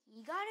when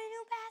he got a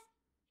new bath,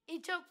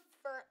 it took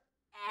forever.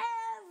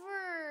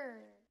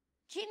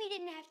 Jimmy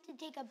didn't have to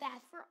take a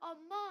bath for a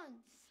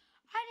month.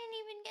 I didn't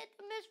even get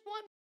to miss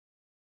one.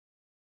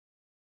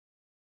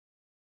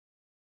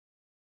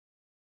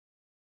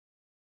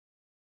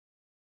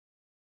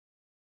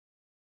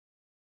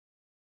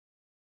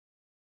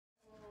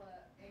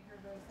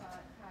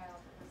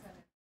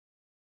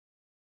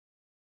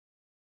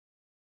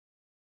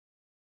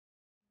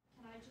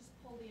 Can I just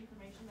pull the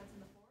information that's in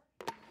the floor?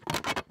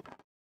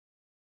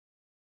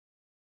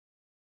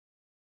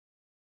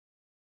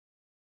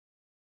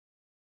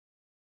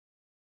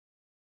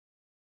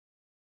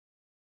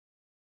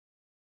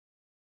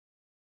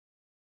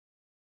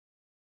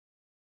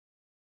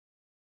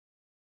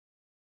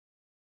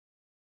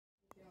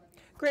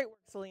 Great work,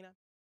 Selena.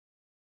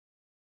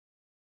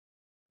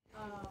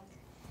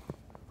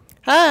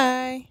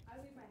 Hi.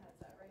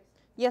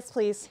 Yes,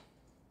 please.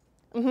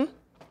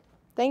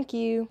 Thank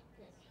you.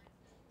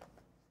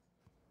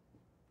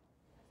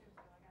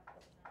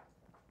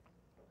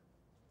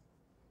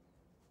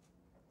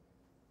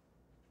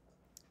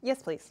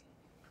 Yes, please.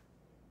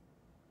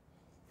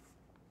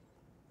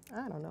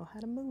 I don't know how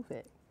to move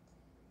it.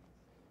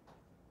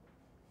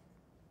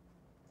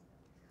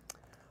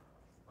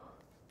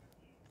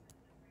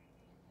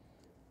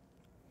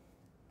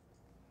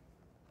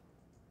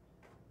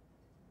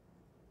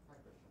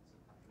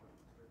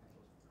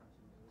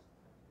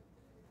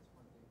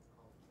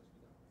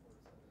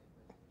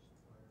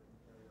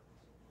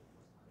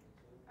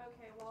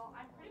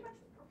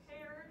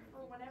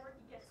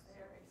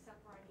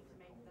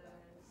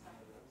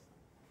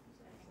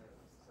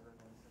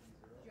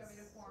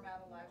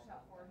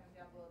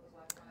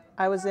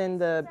 I was in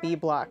the B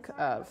block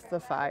of the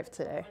 5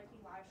 today.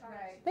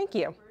 Thank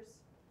you.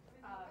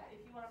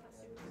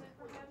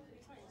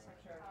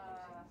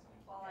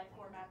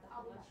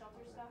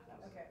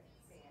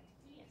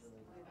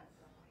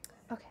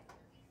 Okay.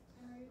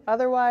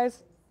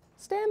 Otherwise,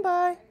 stand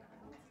by.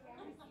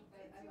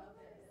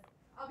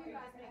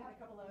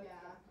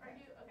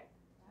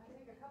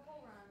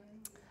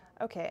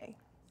 Okay,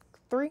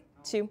 3,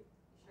 2.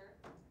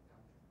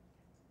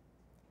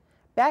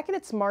 Back at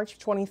its March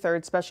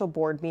 23rd special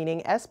board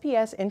meeting,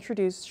 SPS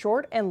introduced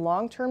short and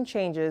long-term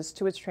changes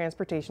to its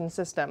transportation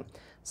system.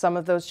 Some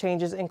of those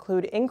changes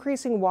include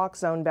increasing walk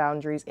zone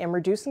boundaries and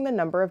reducing the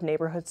number of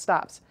neighborhood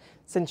stops.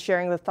 Since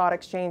sharing the thought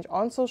exchange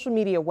on social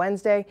media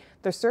Wednesday,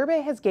 the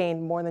survey has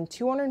gained more than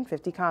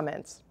 250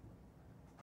 comments.